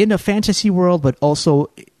both in a fantasy world, but also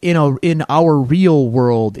in our real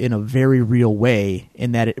world in a very real way,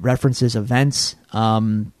 in that it references events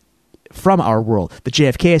from our world. The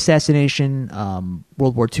JFK assassination,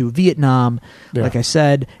 World War II, Vietnam. Yeah. Like I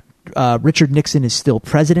said, Richard Nixon is still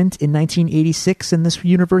president in 1986 in this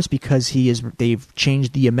universe because they've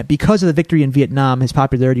changed because of the victory in Vietnam. His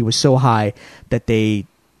popularity was so high that they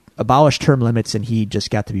abolished term limits, and he just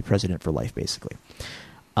got to be president for life, basically.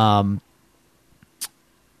 So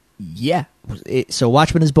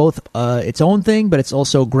Watchmen is both its own thing, but it's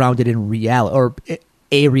also grounded in reality, or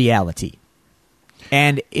a reality.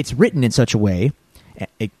 And it's written in such a way,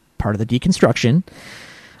 part of the deconstruction.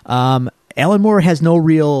 Alan Moore has no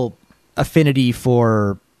real affinity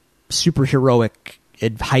for superheroic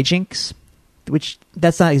hijinks, which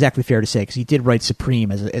that's not exactly fair to say, because he did write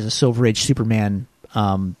Supreme as a Silver Age Superman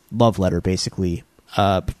love letter, basically,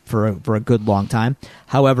 for a good long time.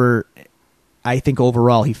 However, I think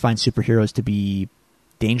overall he finds superheroes to be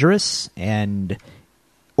dangerous,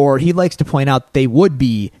 or he likes to point out they would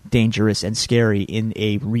be dangerous and scary in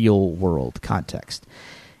a real world context.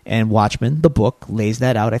 And Watchmen, the book, lays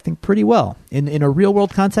that out, I think, pretty well. In a real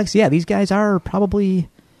world context, these guys are probably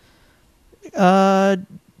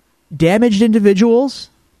damaged individuals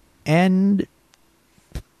and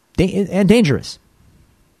dangerous.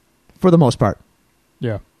 for the most part.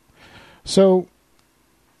 Yeah. So,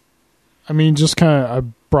 I mean, just kind of, I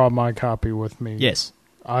brought my copy with me. Yes.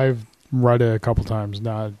 I've read it a couple times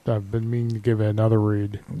now. I've been meaning to give it another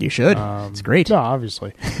read. You should. It's great. No,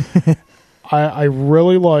 obviously. I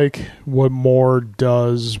really like what Moore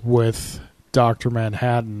does with Dr.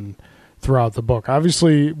 Manhattan throughout the book.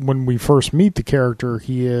 Obviously, when we first meet the character,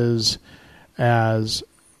 he is as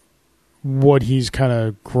what he's kind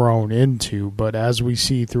of grown into. But as we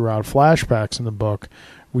see throughout flashbacks in the book,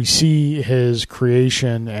 we see his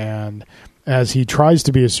creation, and as he tries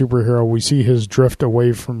to be a superhero, we see his drift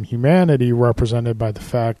away from humanity, represented by the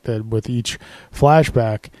fact that with each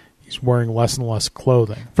flashback, he's wearing less and less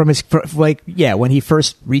clothing. From his, when he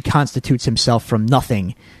first reconstitutes himself from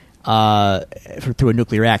nothing through a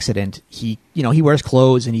nuclear accident, he wears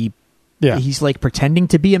clothes and he's like pretending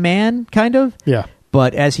to be a man, kind of. Yeah.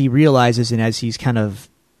 But as he realizes, and as he's kind of,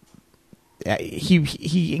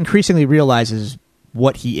 he increasingly realizes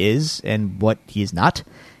what he is and what he is not.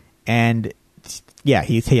 And yeah,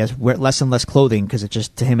 he has less and less clothing because it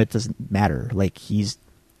just, to him, it doesn't matter. Like,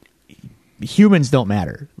 humans don't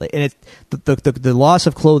matter. Like, and the loss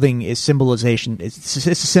of clothing is symbolization. It's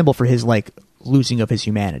a symbol for his like losing of his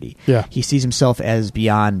humanity. Yeah. He sees himself as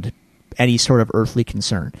beyond any sort of earthly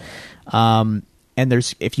concern. And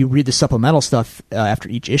if you read the supplemental stuff after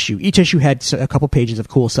each issue had a couple pages of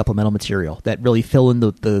cool supplemental material that really fill in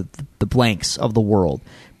the blanks of the world,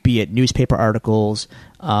 be it newspaper articles,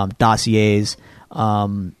 dossiers,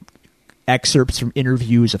 excerpts from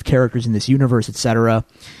interviews of characters in this universe, etc.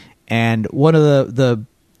 And one of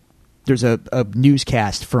there's a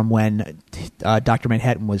newscast from when Dr.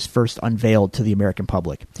 Manhattan was first unveiled to the American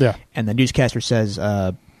public. Yeah. And the newscaster says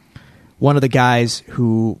one of the guys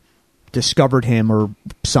who discovered him or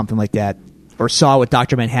something like that, or saw what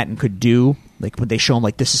Dr. Manhattan could do, like when they show him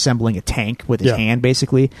like disassembling a tank with his hand,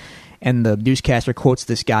 basically. And the newscaster quotes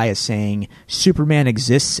this guy as saying, "Superman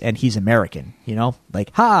exists and he's American,"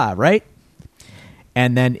 like, ha, right?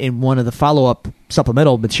 And then in one of the follow-up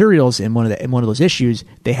supplemental materials in one of those issues,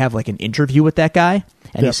 they have like an interview with that guy,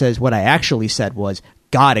 and he says, "What I actually said was,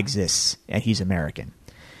 God exists and he's American."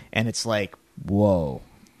 And it's like, whoa.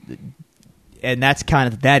 And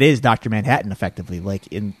that is Dr. Manhattan, effectively. Like,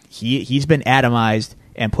 he's been atomized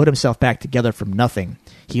and put himself back together from nothing.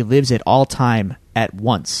 He lives it all time at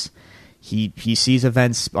once. He sees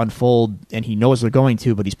events unfold and he knows they're going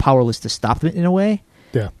to, but he's powerless to stop them in a way.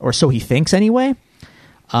 Yeah. Or so he thinks anyway.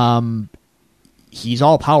 He's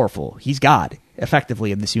all powerful. He's God,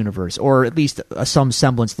 effectively, in this universe, or at least some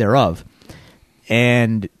semblance thereof.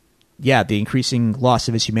 And yeah, the increasing loss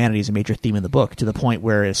of his humanity is a major theme in the book, to the point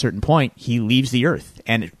where at a certain point he leaves the Earth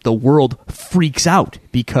and the world freaks out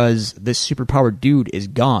because this superpowered dude is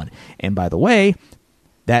gone. And by the way,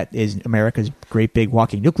 that is America's great big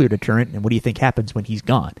walking nuclear deterrent. And what do you think happens when he's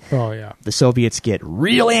gone? Oh, yeah. The Soviets get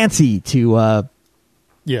real antsy to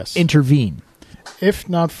intervene. If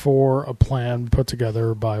not for a plan put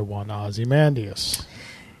together by one Ozymandias.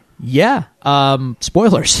 Yeah.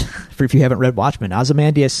 Spoilers for if you haven't read Watchmen.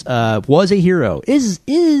 Ozymandias was a hero.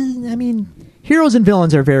 Heroes and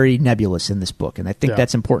villains are very nebulous in this book, and I think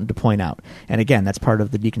that's important to point out. And again, that's part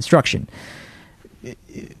of the deconstruction.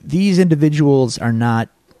 These individuals are not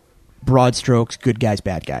broad strokes, good guys,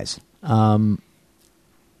 bad guys.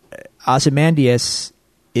 Ozymandias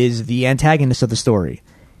is the antagonist of the story.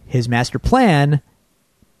 His master plan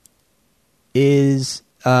is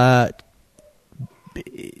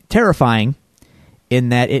terrifying in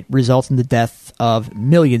that it results in the death of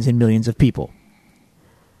millions and millions of people.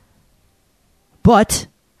 But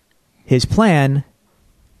his plan,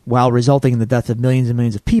 while resulting in the death of millions and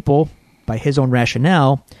millions of people, by his own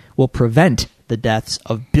rationale, will prevent the deaths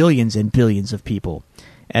of billions and billions of people,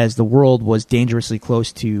 as the world was dangerously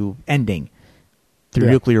close to ending through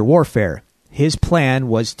nuclear warfare. His plan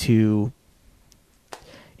was to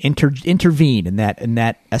intervene in that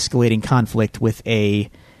escalating conflict with a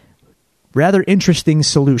rather interesting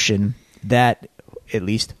solution that, at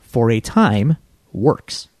least for a time,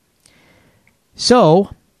 works.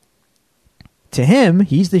 So, to him,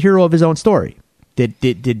 he's the hero of his own story. Did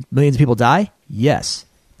millions of people die? Yes.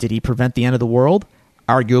 Did he prevent the end of the world?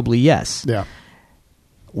 Arguably, yes. Yeah.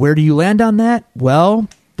 Where do you land on that? Well,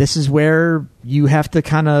 this is where you have to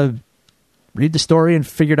kind of read the story and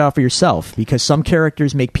figure it out for yourself, because some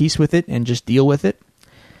characters make peace with it and just deal with it.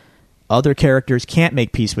 Other characters can't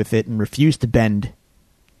make peace with it and refuse to bend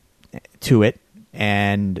to it,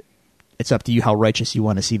 and it's up to you how righteous you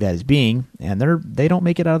want to see that as being, and they don't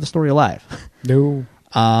make it out of the story alive. No.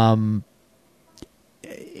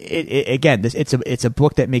 Again, it's a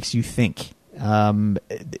book that makes you think.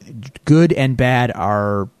 good and bad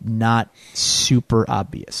are not super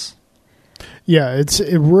obvious. Yeah, it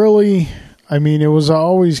really. I mean, it was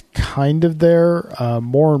always kind of there,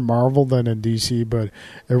 more in Marvel than in DC, but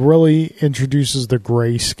it really introduces the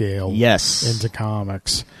grayscale into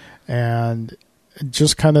comics, and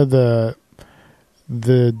just kind of the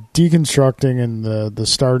deconstructing and the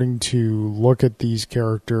starting to look at these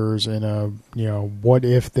characters in a, what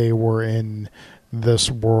if they were in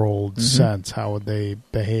this world sense? How would they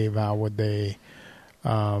behave? How would they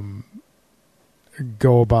go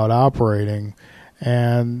about operating?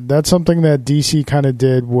 And that's something that DC kind of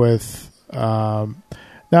did with, not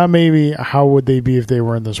maybe how would they be if they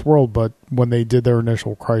were in this world, but when they did their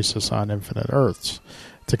initial Crisis on Infinite Earths,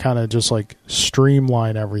 to kind of just like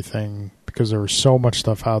streamline everything, because there was so much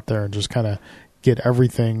stuff out there, and just kind of get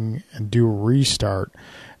everything and do a restart.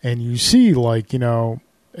 And you see, like,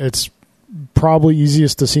 it's probably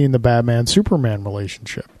easiest to see in the Batman-Superman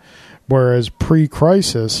relationship, whereas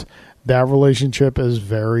pre-Crisis, that relationship is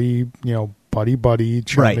very, buddy,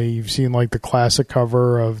 chummy. Right. You've seen like the classic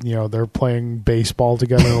cover of, they're playing baseball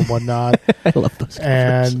together and whatnot. I love those covers.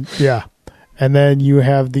 And and then you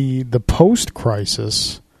have the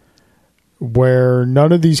post-Crisis, where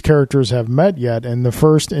none of these characters have met yet, and the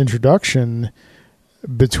first introduction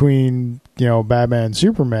between Batman and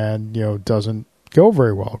Superman doesn't go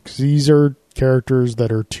very well, because these are characters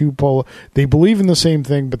that are they believe in the same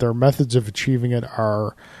thing, but their methods of achieving it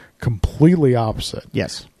are completely opposite.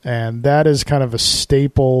 Yes. And that is kind of a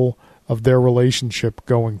staple of their relationship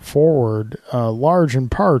going forward, large in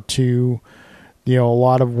part to, a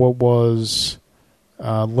lot of what was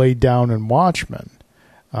laid down in Watchmen.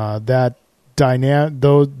 The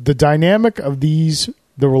dynamic of the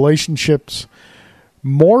relationships,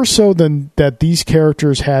 more so than that these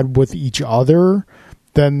characters had with each other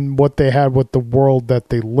than what they had with the world that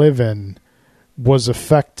they live in, was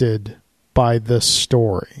affected by this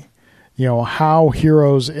story. How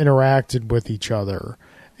heroes interacted with each other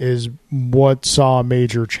is what saw a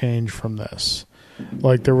major change from this.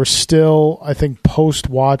 Like, there was still, I think,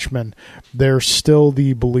 post-Watchmen, there's still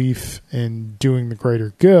the belief in doing the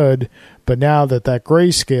greater good, but now that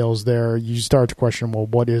grayscale is there, you start to question, well,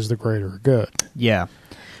 what is the greater good? Yeah.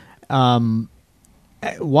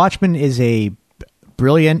 Watchmen is a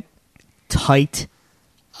brilliant, tight,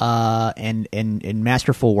 and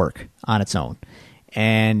masterful work on its own.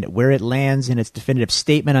 And where it lands in its definitive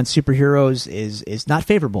statement on superheroes is not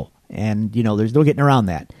favorable. And, there's no getting around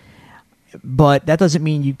that. But that doesn't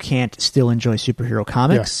mean you can't still enjoy superhero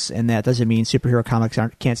comics, and that doesn't mean superhero comics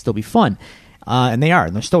can't still be fun. And they are,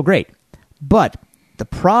 and they're still great. But the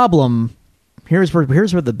problem, here's where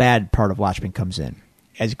the bad part of Watchmen comes in.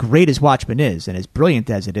 As great as Watchmen is, and as brilliant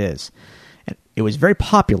as it is, it was very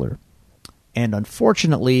popular. And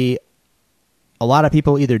unfortunately, a lot of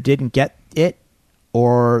people either didn't get it,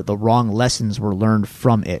 or the wrong lessons were learned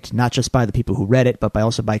from it, not just by the people who read it, but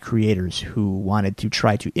also by creators who wanted to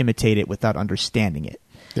try to imitate it without understanding it.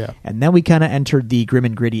 Yeah. And then we kind of entered the grim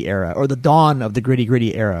and gritty era, or the dawn of the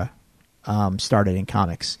gritty era started in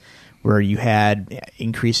comics, where you had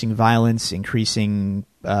increasing violence, increasing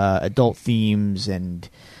adult themes, and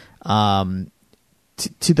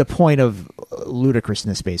to the point of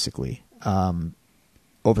ludicrousness, basically,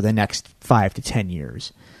 over the next 5 to 10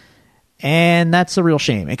 years. And that's a real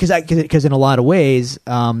shame, because in a lot of ways,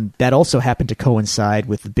 that also happened to coincide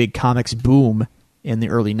with the big comics boom in the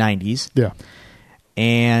early 90s. Yeah.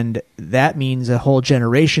 And that means a whole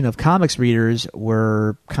generation of comics readers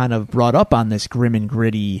were kind of brought up on this grim and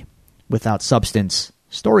gritty, without substance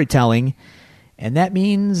storytelling. And that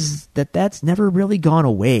means that's never really gone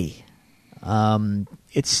away.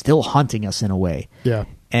 It's still haunting us in a way. Yeah.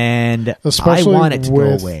 And especially I want it to go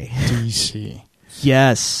away. DC.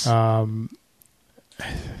 Yes.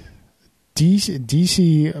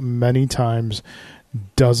 DC many times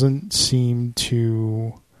doesn't seem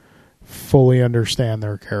to fully understand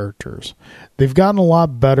their characters. They've gotten a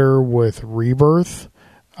lot better with Rebirth,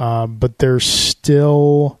 but there's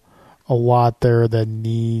still a lot there that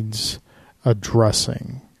needs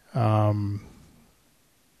addressing. And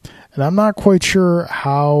I'm not quite sure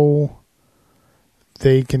how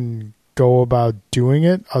they can go about doing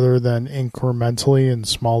it other than incrementally in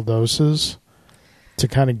small doses to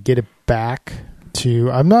kind of get it back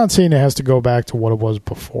to, I'm not saying it has to go back to what it was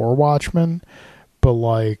before Watchmen, but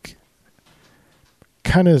like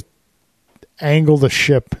kind of angle the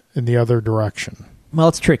ship in the other direction. Well,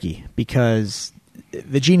 it's tricky because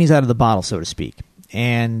the genie's out of the bottle, so to speak.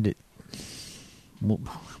 And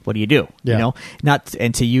what do you do? Yeah. You know,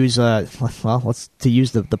 to use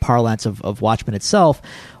the parlance of Watchmen itself.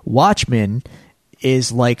 Watchmen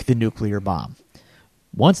is like the nuclear bomb.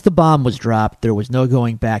 once the bomb was dropped, there was no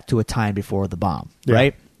going back to a time before the bomb, Yeah.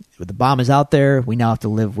 right? The bomb is out there. We now have to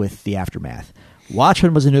live with the aftermath.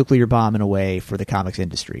 Watchmen was a nuclear bomb in a way for the comics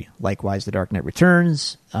industry. Likewise, The Dark Knight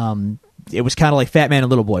Returns. It was kind of like Fat Man and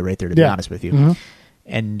Little Boy right there, to be honest with you. Mm-hmm.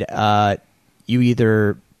 And you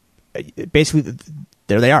either... Basically,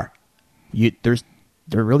 there they are. There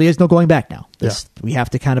really is no going back now. We have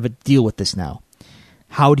to kind of deal with this now.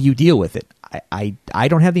 How do you deal with it? I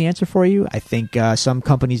don't have the answer for you. I think some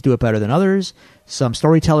companies do it better than others. Some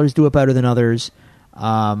storytellers do it better than others.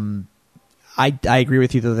 I agree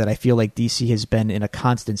with you, though, that I feel like DC has been in a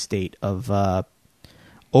constant state of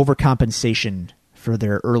overcompensation for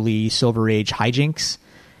their early Silver Age hijinks.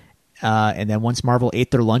 And then once Marvel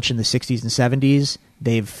ate their lunch in the 60s and 70s,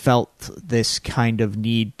 they've felt this kind of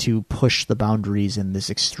need to push the boundaries in this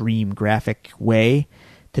extreme graphic way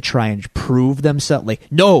to try and prove themselves.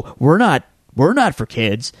 Like, no, we're not for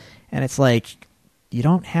kids. And it's like, you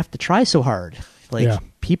don't have to try so hard. Like,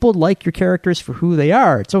 people like your characters for who they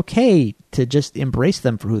are. It's okay to just embrace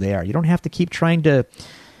them for who they are. You don't have to keep trying to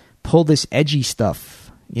pull this edgy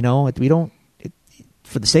stuff. You know,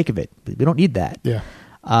 for the sake of it. We don't need that. Yeah.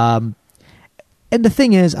 And the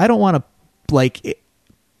thing is, I don't want to,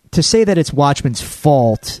 to say that it's Watchmen's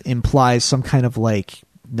fault implies some kind of,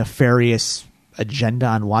 nefarious agenda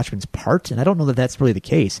on Watchmen's part, and I don't know that that's really the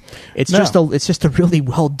case. It's just a really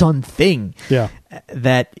well done thing. Yeah.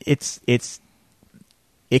 That it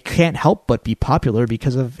can't help but be popular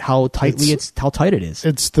because of how tight it is.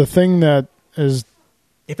 It's the thing that is...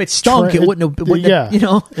 If it stunk, it wouldn't have, you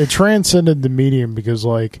know? It transcended the medium because,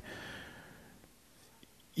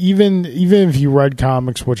 even if you read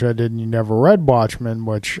comics, which I did, and you never read Watchmen,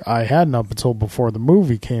 which I hadn't up until before the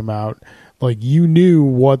movie came out, you knew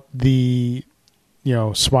what the,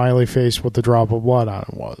 smiley face with the drop of blood on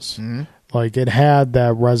it was. Mm-hmm. It had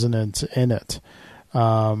that resonance in it.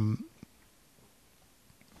 I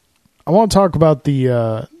want to talk about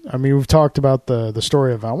we've talked about the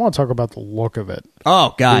story of it. I want to talk about the look of it.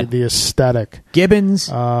 Oh, God. The aesthetic.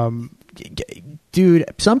 Gibbons. Dude,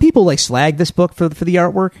 some people slag this book for the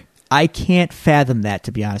artwork. I can't fathom that,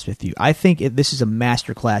 to be honest with you. I think this is a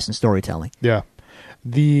masterclass in storytelling. Yeah.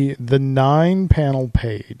 The 9-panel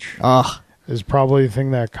page is probably the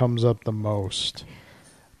thing that comes up the most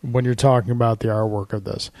when you're talking about the artwork of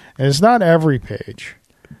this. And it's not every page.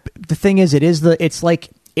 The thing is,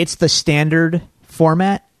 it's the standard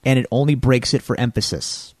format, and it only breaks it for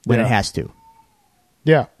emphasis when it has to.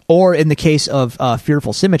 Yeah. Or in the case of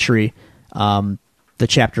Fearful Symmetry, the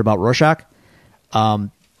chapter about Rorschach, the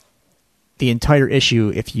entire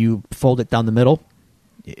issue, if you fold it down the middle,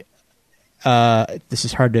 this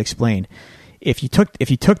is hard to explain. If you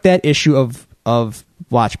took that issue of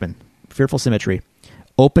Watchmen, Fearful Symmetry,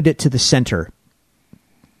 opened it to the center,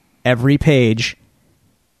 every page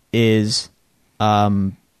is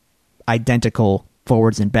identical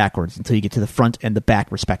forwards and backwards until you get to the front and the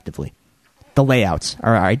back, respectively. The layouts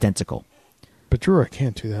are identical. But Drew, I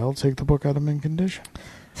can't do that. I'll take the book out of mint condition.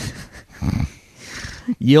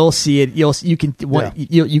 You'll see it. You can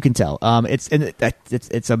tell.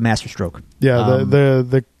 It's a masterstroke. Yeah.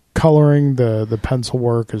 The coloring, the pencil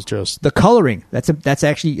work is just the coloring. That's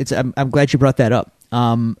actually. I'm glad you brought that up.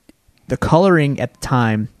 The coloring at the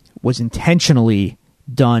time was intentionally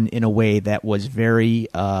done in a way that was very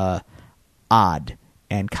odd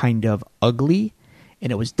and kind of ugly,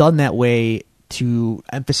 and it was done that way to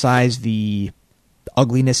emphasize the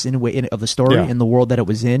ugliness of the story in the world that it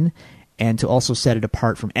was in, and to also set it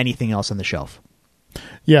apart from anything else on the shelf.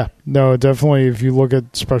 Yeah, no, definitely. If you look at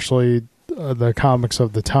especially the comics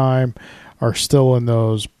of the time are still in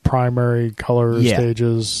those primary color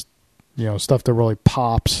stages, stuff that really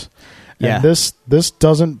pops. And this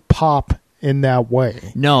doesn't pop in that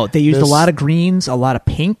way. No, they used a lot of greens, a lot of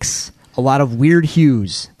pinks, a lot of weird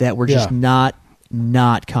hues that were just not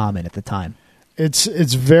common at the time. It's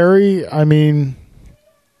very,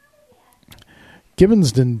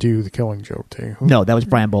 Gibbons didn't do The Killing Joke, too. No, that was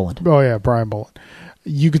Brian Boland. Oh, yeah, Brian Boland.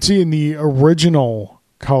 You could see in the original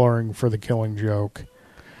coloring for The Killing Joke.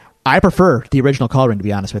 I prefer the original coloring, to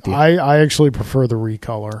be honest with you. I actually prefer the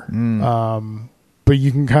recolor. But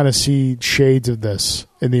you can kind of see shades of this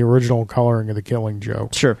in the original coloring of The Killing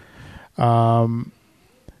Joke. Sure. But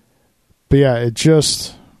yeah, it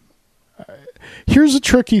just... Here's a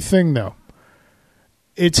tricky thing, though.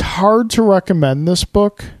 It's hard to recommend this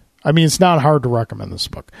book. It's not hard to recommend this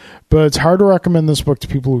book, but it's hard to recommend this book to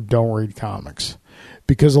people who don't read comics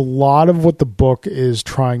because a lot of what the book is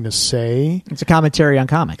trying to say, it's a commentary on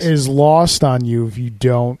comics, is lost on you if you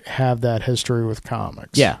don't have that history with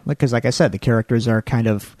comics. Yeah, because like I said, the characters are kind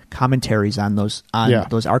of commentaries on those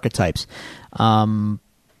archetypes. But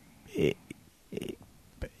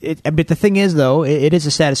the thing is, though, it is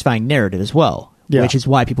a satisfying narrative as well, which is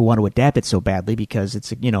why people want to adapt it so badly, because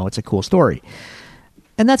it's a cool story.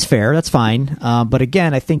 And that's fair, that's fine. But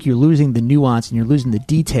again, I think you're losing the nuance and you're losing the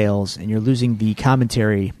details and you're losing the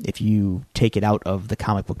commentary if you take it out of the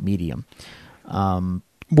comic book medium.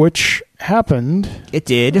 Which happened. It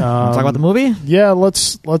did. Talk about the movie? Yeah,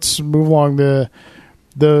 let's move along.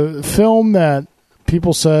 The film that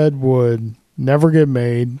people said would never get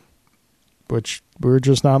made, which we're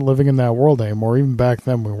just not living in that world anymore. Even back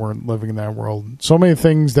then, we weren't living in that world. So many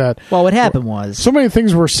things that... Well, what happened was... So many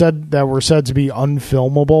things were said to be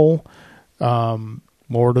unfilmable.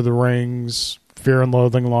 Lord of the Rings, Fear and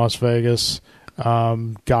Loathing in Las Vegas,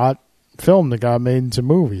 got filmed. It got made into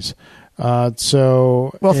movies.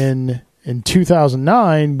 In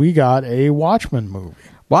 2009, we got a Watchmen movie.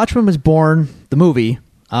 Watchmen was born, the movie.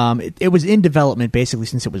 It was in development basically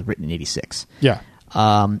since it was written in 86. Yeah.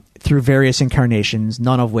 Through various incarnations,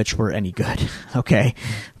 none of which were any good. Okay,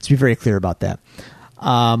 let's be very clear about that.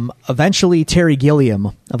 Eventually, Terry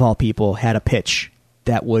Gilliam, of all people, had a pitch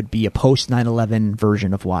that would be a post 9/11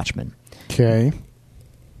 version of Watchmen. Okay.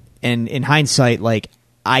 And in hindsight, like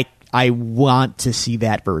I want to see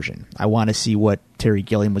that version. I want to see what Terry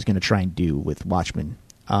Gilliam was going to try and do with Watchmen.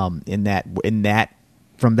 In that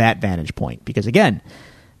from that vantage point, because again,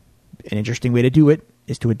 an interesting way to do it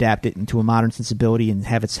is to adapt it into a modern sensibility and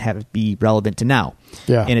have it be relevant to now,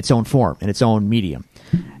 in its own form, in its own medium.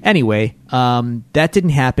 Anyway, that didn't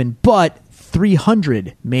happen, but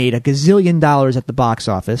 300 made $1 gazillion at the box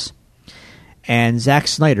office, and Zack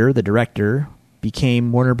Snyder, the director,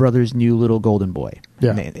 became Warner Brothers' new little golden boy.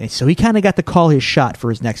 Yeah. And so he kind of got to call his shot for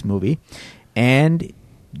his next movie, and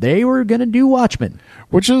they were going to do Watchmen.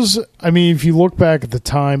 Which is, I mean, if you look back at the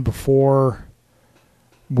time before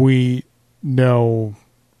we knew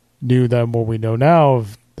that what we know now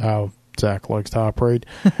of how Zach likes to operate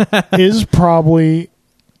is probably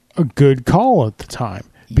a good call at the time.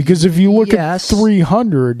 Because if you look at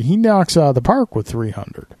 300, he knocks out of the park with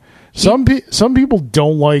 300. Some people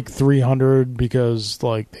don't like 300 because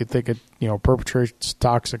like they think it perpetrates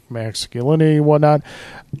toxic masculinity and whatnot.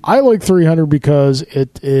 I like 300 because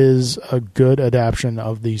it is a good adaptation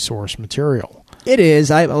of the source material. It is.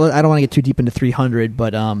 I don't want to get too deep into 300,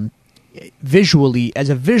 but visually, as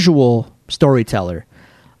a visual storyteller,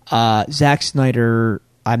 Zack Snyder,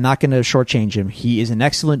 I'm not going to shortchange him. He is an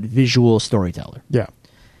excellent visual storyteller. Yeah.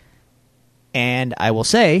 And I will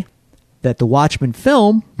say that the Watchmen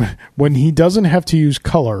film, when he doesn't have to use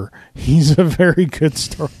color, he's a very good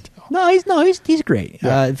storyteller. He's great.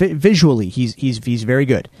 Yeah. Visually, he's very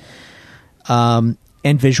good. And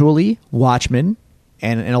visually, Watchmen,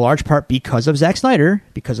 and in a large part because of Zack Snyder,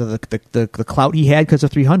 because of the clout he had because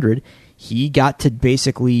of 300, he got to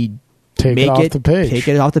basically take it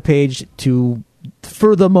off the page to,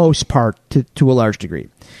 for the most part, to a large degree.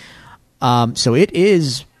 So it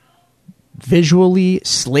is visually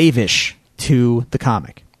slavish to the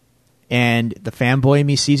comic, and the fanboy in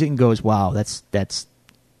me sees it and goes, "Wow, that's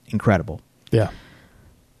incredible." Yeah.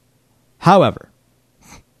 However,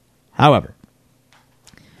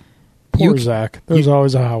 poor Zach. There's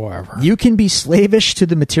always a however. You can be slavish to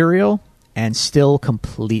the material and still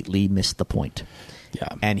completely miss the point. Yeah.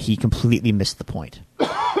 And he completely missed the point.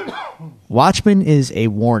 Watchmen is a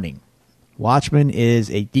warning. Watchmen is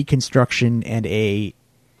a deconstruction and it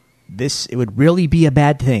would really be a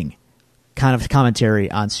bad thing kind of commentary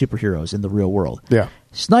on superheroes in the real world. Yeah.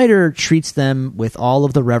 Snyder treats them with all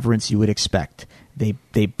of the reverence you would expect. They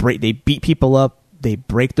beat people up, they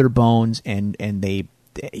break their bones, and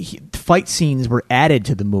fight scenes were added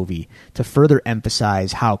to the movie to further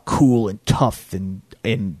emphasize how cool and tough and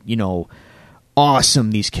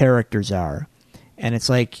awesome these characters are. And it's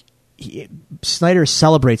like Snyder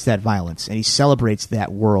celebrates that violence and he celebrates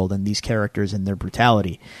that world and these characters and their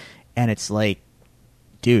brutality. And it's like,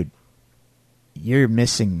 dude, you're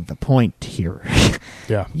missing the point here.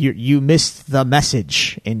 Yeah. You missed the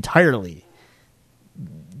message entirely.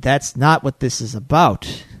 That's not what this is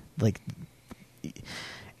about. Like,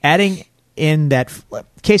 adding in that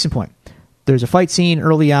case in point, there's a fight scene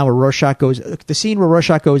early on where Rorschach goes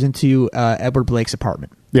into Edward Blake's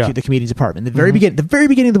apartment, to the comedian's apartment. The very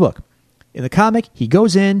beginning of the book. In the comic, he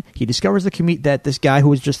goes in, he discovers that this guy who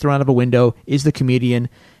was just thrown out of a window is the comedian,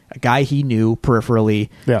 a guy he knew peripherally.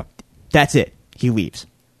 Yeah. That's it. He leaves.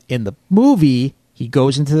 In the movie, he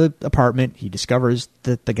goes into the apartment, he discovers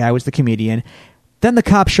that the guy was the comedian. Then the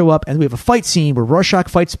cops show up, and we have a fight scene where Rorschach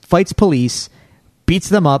fights police, beats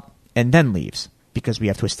them up, and then leaves because we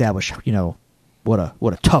have to establish, what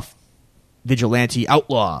a tough vigilante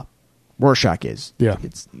outlaw Rorschach is. Yeah.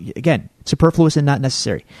 It's again superfluous and not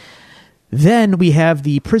necessary. Then we have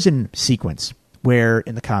the prison sequence where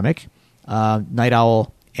in the comic, Night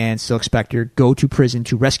Owl and Silk Spectre go to prison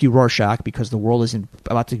to rescue Rorschach because the world is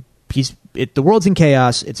the world's in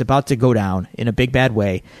chaos. It's about to go down in a big bad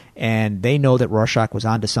way, and they know that Rorschach was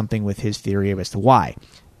onto something with his theory as to why.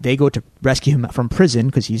 They go to rescue him from prison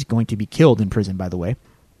because he's going to be killed in prison, by the way.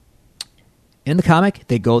 In the comic,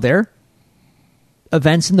 they go there.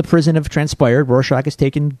 Events in the prison have transpired. Rorschach has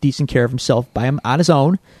taken decent care of himself on his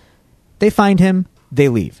own. They find him. They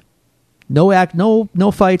leave. No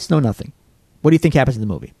fights, no nothing. What do you think happens in the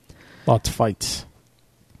movie? Lots of fights.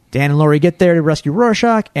 Dan and Laurie get there to rescue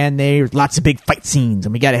Rorschach, and there's lots of big fight scenes,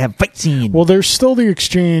 and we got to have fight scene. Well, there's still the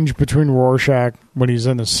exchange between Rorschach when he's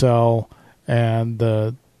in a cell and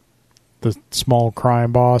the small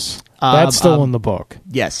crime boss. That's still in the book.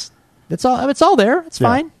 Yes, it's all there. It's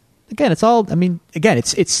fine. Again, it's all. I mean, again,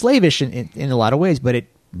 it's slavish in a lot of ways, but it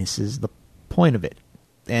misses the point of it.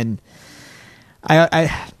 And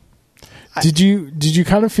Did you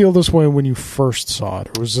kind of feel this way when you first saw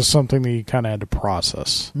it, or was this something that you kind of had to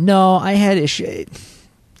process? No, I had issue.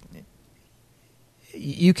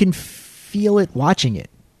 You can feel it watching it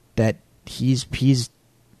that he is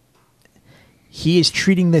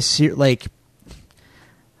treating this like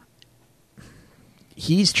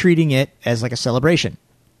he's treating it as like a celebration,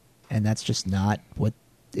 and that's just not what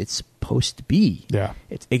it's supposed to be. Yeah,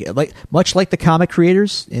 it's like much like the comic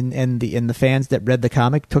creators and the fans that read the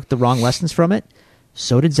comic took the wrong lessons from it.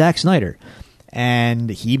 So did Zack Snyder, and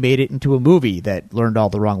he made it into a movie that learned all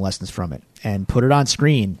the wrong lessons from it and put it on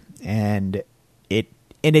screen, and it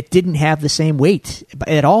didn't have the same weight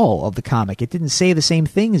at all of the comic. It didn't say the same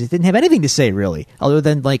things. It didn't have anything to say really, other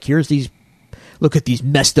than like look at these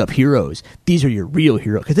messed up heroes. These are your real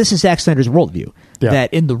heroes. Because this is Zack Snyder's worldview. Yeah.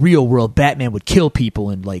 That in the real world, Batman would kill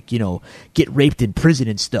people and get raped in prison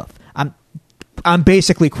and stuff. I'm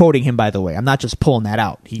basically quoting him, by the way. I'm not just pulling that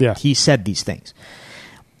out. He said these things.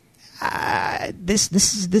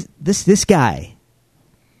 This guy.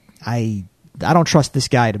 I don't trust this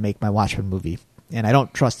guy to make my Watchmen movie, and I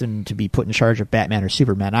don't trust him to be put in charge of Batman or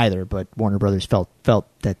Superman either. But Warner Brothers felt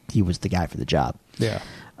that he was the guy for the job. Yeah.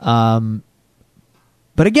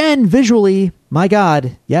 But again, visually, my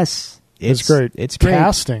God, yes, it's great. It's great.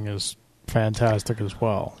 Casting is fantastic as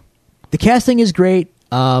well. The casting is great.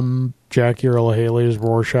 Jackie Earle Haley is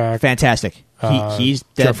Rorschach. Fantastic. He's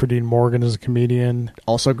Jeffrey Dean Morgan is a comedian.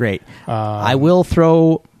 I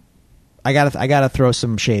gotta throw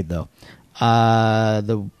some shade though.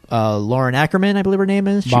 Lauren Ackerman, I believe her name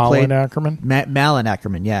is. Malin Ackerman. Malin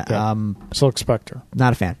Ackerman. Yeah. Silk Spectre.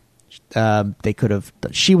 Not a fan. They could have.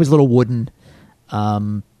 She was a little wooden.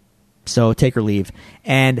 So take or leave.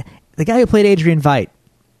 And the guy who played Adrian Veidt,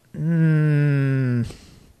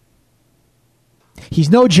 he's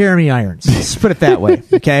no Jeremy Irons. Let's put it that way.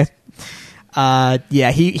 Okay.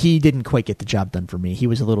 He didn't quite get the job done for me. He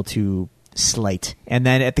was a little too slight. And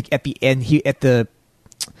then at the end,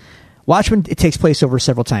 Watchmen, it takes place over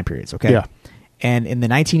several time periods. Okay. Yeah. And in the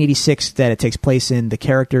 1986 that it takes place in,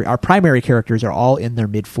 our primary characters are all in their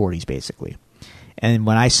mid-40s, basically. And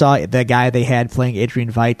when I saw the guy they had playing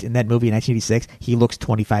Adrian Veidt in that movie in 1986, he looks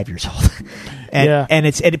 25 years old.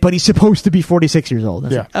 But he's supposed to be 46 yeurs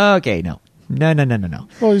old. Yeah. Like, okay, no. Well,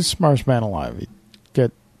 he's the smartest man alive. He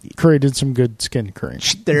created some good skin cream.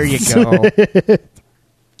 There you go.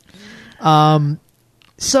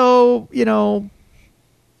 So, the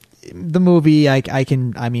movie, I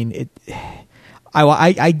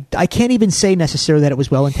can't even say necessarily that it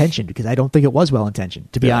was well-intentioned, because I don't think it was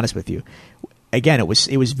well-intentioned, to be honest with you. Again, it was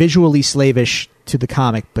visually slavish to the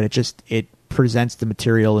comic, but it presents the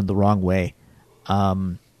material in the wrong way.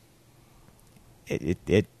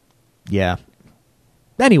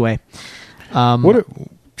 Anyway,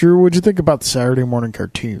 Drew, what'd you think about the Saturday morning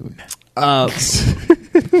cartoon? Like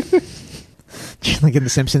in The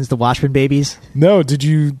Simpsons, the Watchmen babies. No, did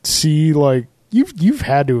you see You've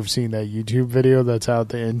had to have seen that YouTube video that's out,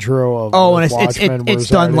 the intro of Watchmen. It's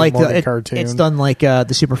done like the cartoon. It's done like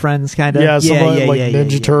the Super Friends kind of. Yeah,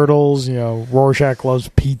 Ninja Turtles. Rorschach loves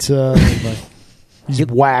pizza. And he's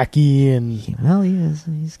wacky and well, he is.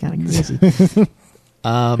 He's kind of crazy.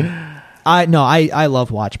 I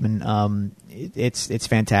love Watchmen. It's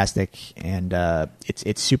fantastic, and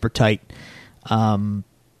it's super tight.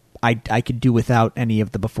 I could do without any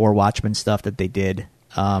of the before Watchmen stuff that they did.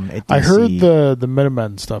 I heard the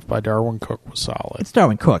Minutemen stuff by Darwin Cook was solid. It's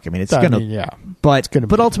Darwin Cook. I mean,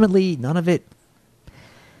 but ultimately none of it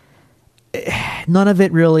none of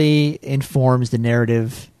it really informs the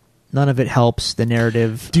narrative. None of it helps the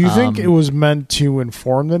narrative. Do you think it was meant to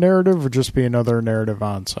inform the narrative or just be another narrative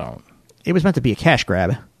on its own? It was meant to be a cash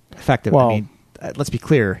grab, effectively. Well, I mean, let's be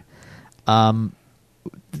clear.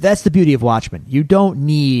 That's the beauty of Watchmen. You don't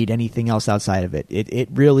need anything else outside of it. It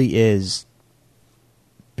really is.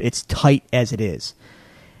 It's tight as it is.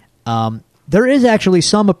 There is actually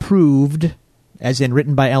some approved, as in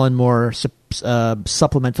written by Alan Moore,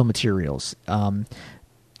 supplemental materials.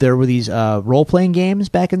 There were these role-playing games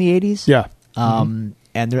back in the 80s. Yeah.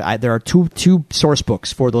 And there are two source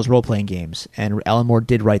books for those role-playing games, and Alan Moore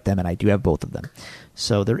did write them, and I do have both of them.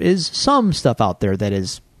 So there is some stuff out there that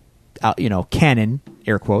is, canon,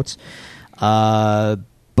 air quotes.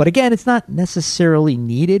 But again, it's not necessarily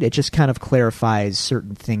needed. It just kind of clarifies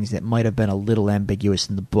certain things that might have been a little ambiguous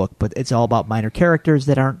in the book, but it's all about minor characters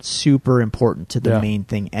that aren't super important to the main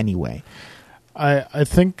thing anyway. I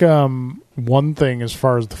think one thing, as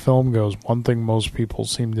far as the film goes, one thing most people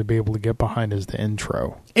seem to be able to get behind is the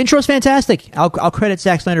intro. Intro's fantastic. I'll credit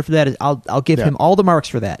Zack Snyder for that. I'll give him all the marks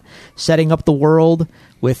for that. Setting up the world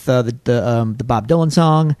with the Bob Dylan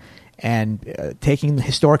song and taking the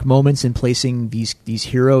historic moments and placing these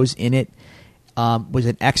heroes in it was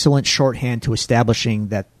an excellent shorthand to establishing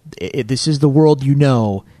that this is the world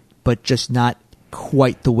but just not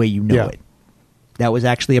quite the way you know it. That was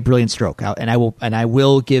actually a brilliant stroke, and I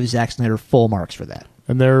will give Zack Snyder full marks for that.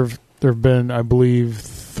 And there've been, I believe,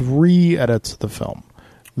 3 edits of the film.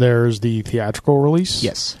 There's the theatrical release.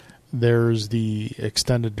 Yes. There's the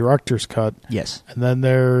extended director's cut. Yes. And then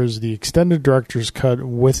there's the extended director's cut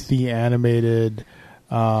with the animated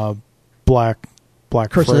Black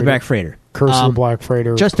Curse of the Black Freighter. Curse of the Black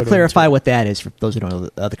Freighter. Just to clarify what that is for those who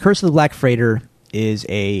don't know, the Curse of the Black Freighter is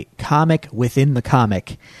a comic within the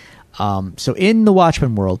comic. So in the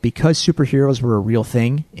Watchmen world, because superheroes were a real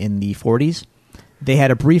thing in the 40s, they had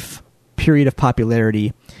a brief period of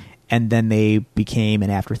popularity, and then they became an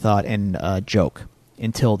afterthought and a joke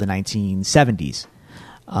until the 1970s.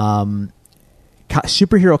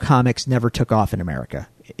 Superhero comics never took off in America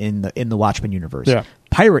in the Watchmen universe. Yeah.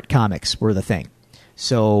 Pirate comics were the thing.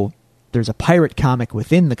 So there's a pirate comic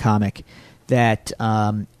within the comic that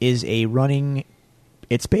is a running...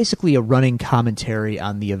 It's basically a running commentary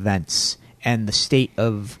on the events and the state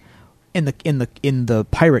of in the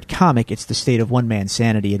pirate comic. It's the state of one man's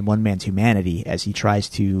sanity and one man's humanity as he tries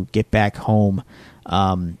to get back home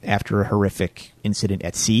after a horrific incident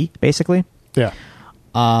at sea, basically. Yeah.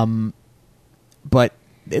 But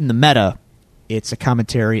in the meta, it's a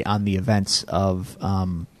commentary on the events of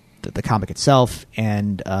the comic itself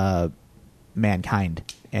and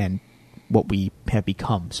mankind and what we have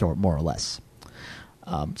become, more or less.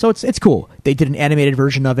 So it's cool. They did an animated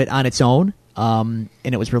version of it on its own, and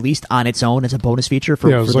it was released on its own as a bonus feature. It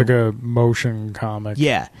was like a motion comic.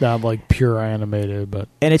 Yeah. Not like pure animated, but...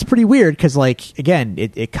 And it's pretty weird because, again,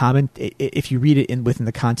 if you read it within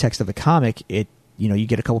the context of the comic, you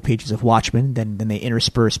get a couple pages of Watchmen, then they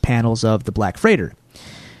intersperse panels of the Black Freighter.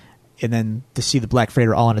 And then to see the Black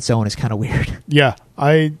Freighter all on its own is kind of weird. Yeah.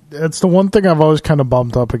 It's the one thing I've always kind of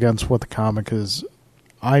bumped up against with the comic is...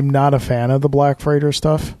 I'm not a fan of the Black Freighter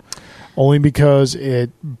stuff, only because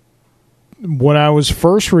when I was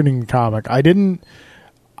first reading the comic, I didn't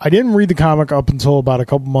read the comic up until about a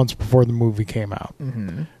couple months before the movie came out,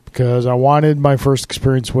 because I wanted my first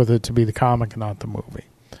experience with it to be the comic and not the movie.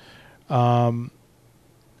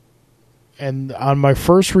 And on my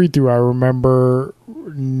first read through, I remember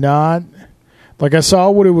I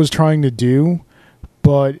saw what it was trying to do,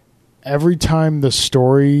 but every time the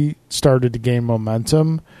story started to gain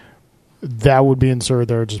momentum, that would be inserted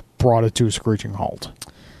there, just brought it to a screeching halt.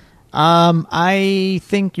 I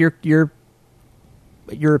think your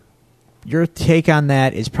take on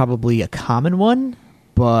that is probably a common one,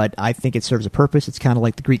 but I think it serves a purpose. It's kind of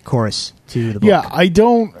like the Greek chorus to the book. Yeah, I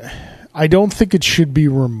don't think it should be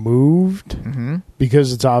removed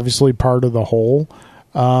because it's obviously part of the whole.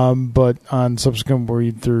 But on subsequent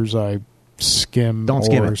read-throughs, I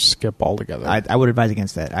skip altogether. I would advise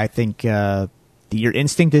against that. I think your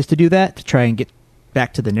instinct is to do that, to try and get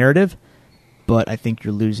back to the narrative, but I think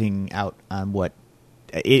you're losing out on what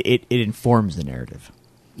it informs the narrative.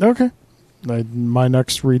 Okay. My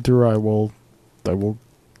next read through, I will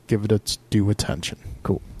give it its due attention.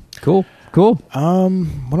 Cool.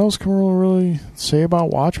 What else can we really say about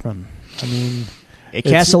Watchmen? I mean, it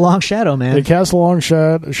casts a long shadow, man. It casts a long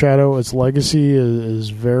shadow. Its legacy is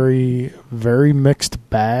very, very mixed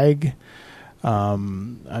bag. I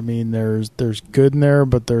mean, there's good in there,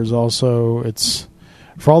 but there's also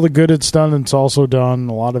for all the good it's done, it's also done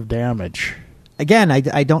a lot of damage. Again,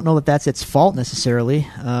 I don't know that that's its fault necessarily.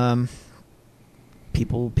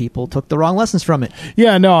 people took the wrong lessons from it.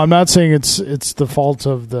 Yeah, no, I'm not saying it's the fault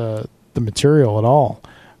of the material at all.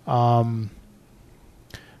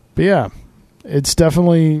 But yeah, it's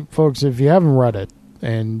definitely, folks, if you haven't read it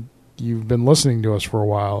and you've been listening to us for a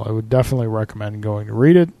while, I would definitely recommend going to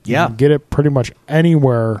read it. Yeah. You can get it pretty much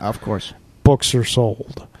anywhere. Of course. Books are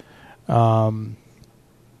sold. And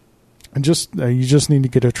just you just need to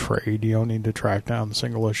get a trade. You don't need to track down the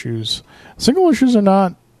single issues. Single issues are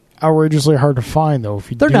not outrageously hard to find, though,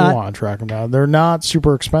 if you want to track them down. They're not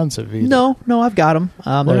super expensive either. No, I've got them.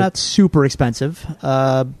 They're not super expensive,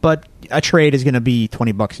 but a trade is going to be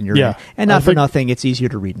 $20 in your hand. And not for nothing, it's easier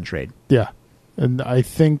to read and trade. Yeah. And I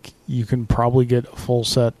think you can probably get a full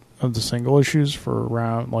set of the single issues for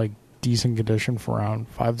around, like, decent condition for around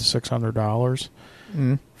 $500 to $600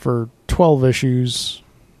 for 12 issues,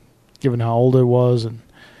 given how old it was and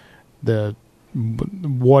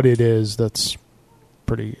what it is. That's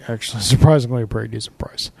actually surprisingly a pretty decent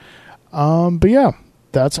price. But yeah,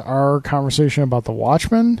 that's our conversation about the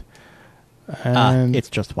Watchmen. And it's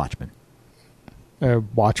just Watchmen.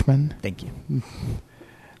 Watchmen. Thank you.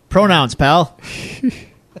 Pronouns, pal.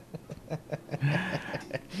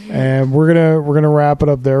 And we're gonna wrap it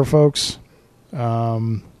up there, folks.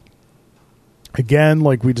 Again,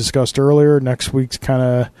 like we discussed earlier, next week's kind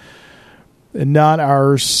of not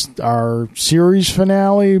our series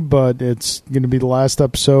finale, but it's going to be the last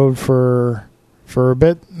episode for a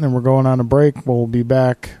bit, and then we're going on a break. We'll be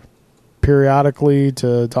back periodically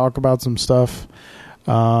to talk about some stuff.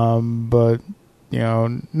 But you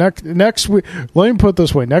know, next week, let me put it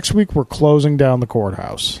this way: next week we're closing down the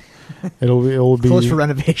courthouse. It'll be closed for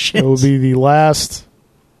renovations. It will be the last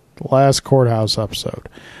courthouse episode.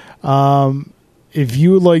 If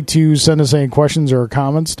you would like to send us any questions or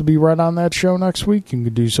comments to be read on that show next week, you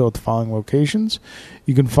can do so at the following locations.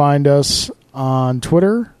 You can find us on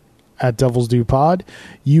Twitter at Devils Do Pod.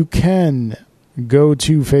 You can go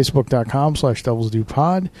to facebook.com/Devils Do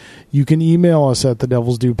Pod. You can email us at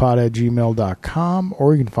thedevilsdopod@gmail.com,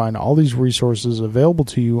 or you can find all these resources available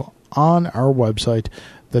to you on our website,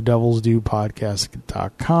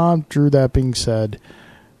 thedevilsdopodcast.com. Drew, that being said,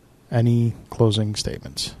 any closing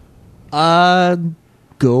statements?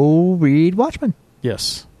 Go read Watchmen.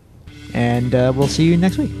 Yes. And we'll see you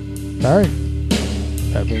next week. All right.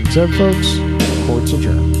 That being said, folks, court's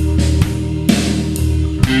adjourned.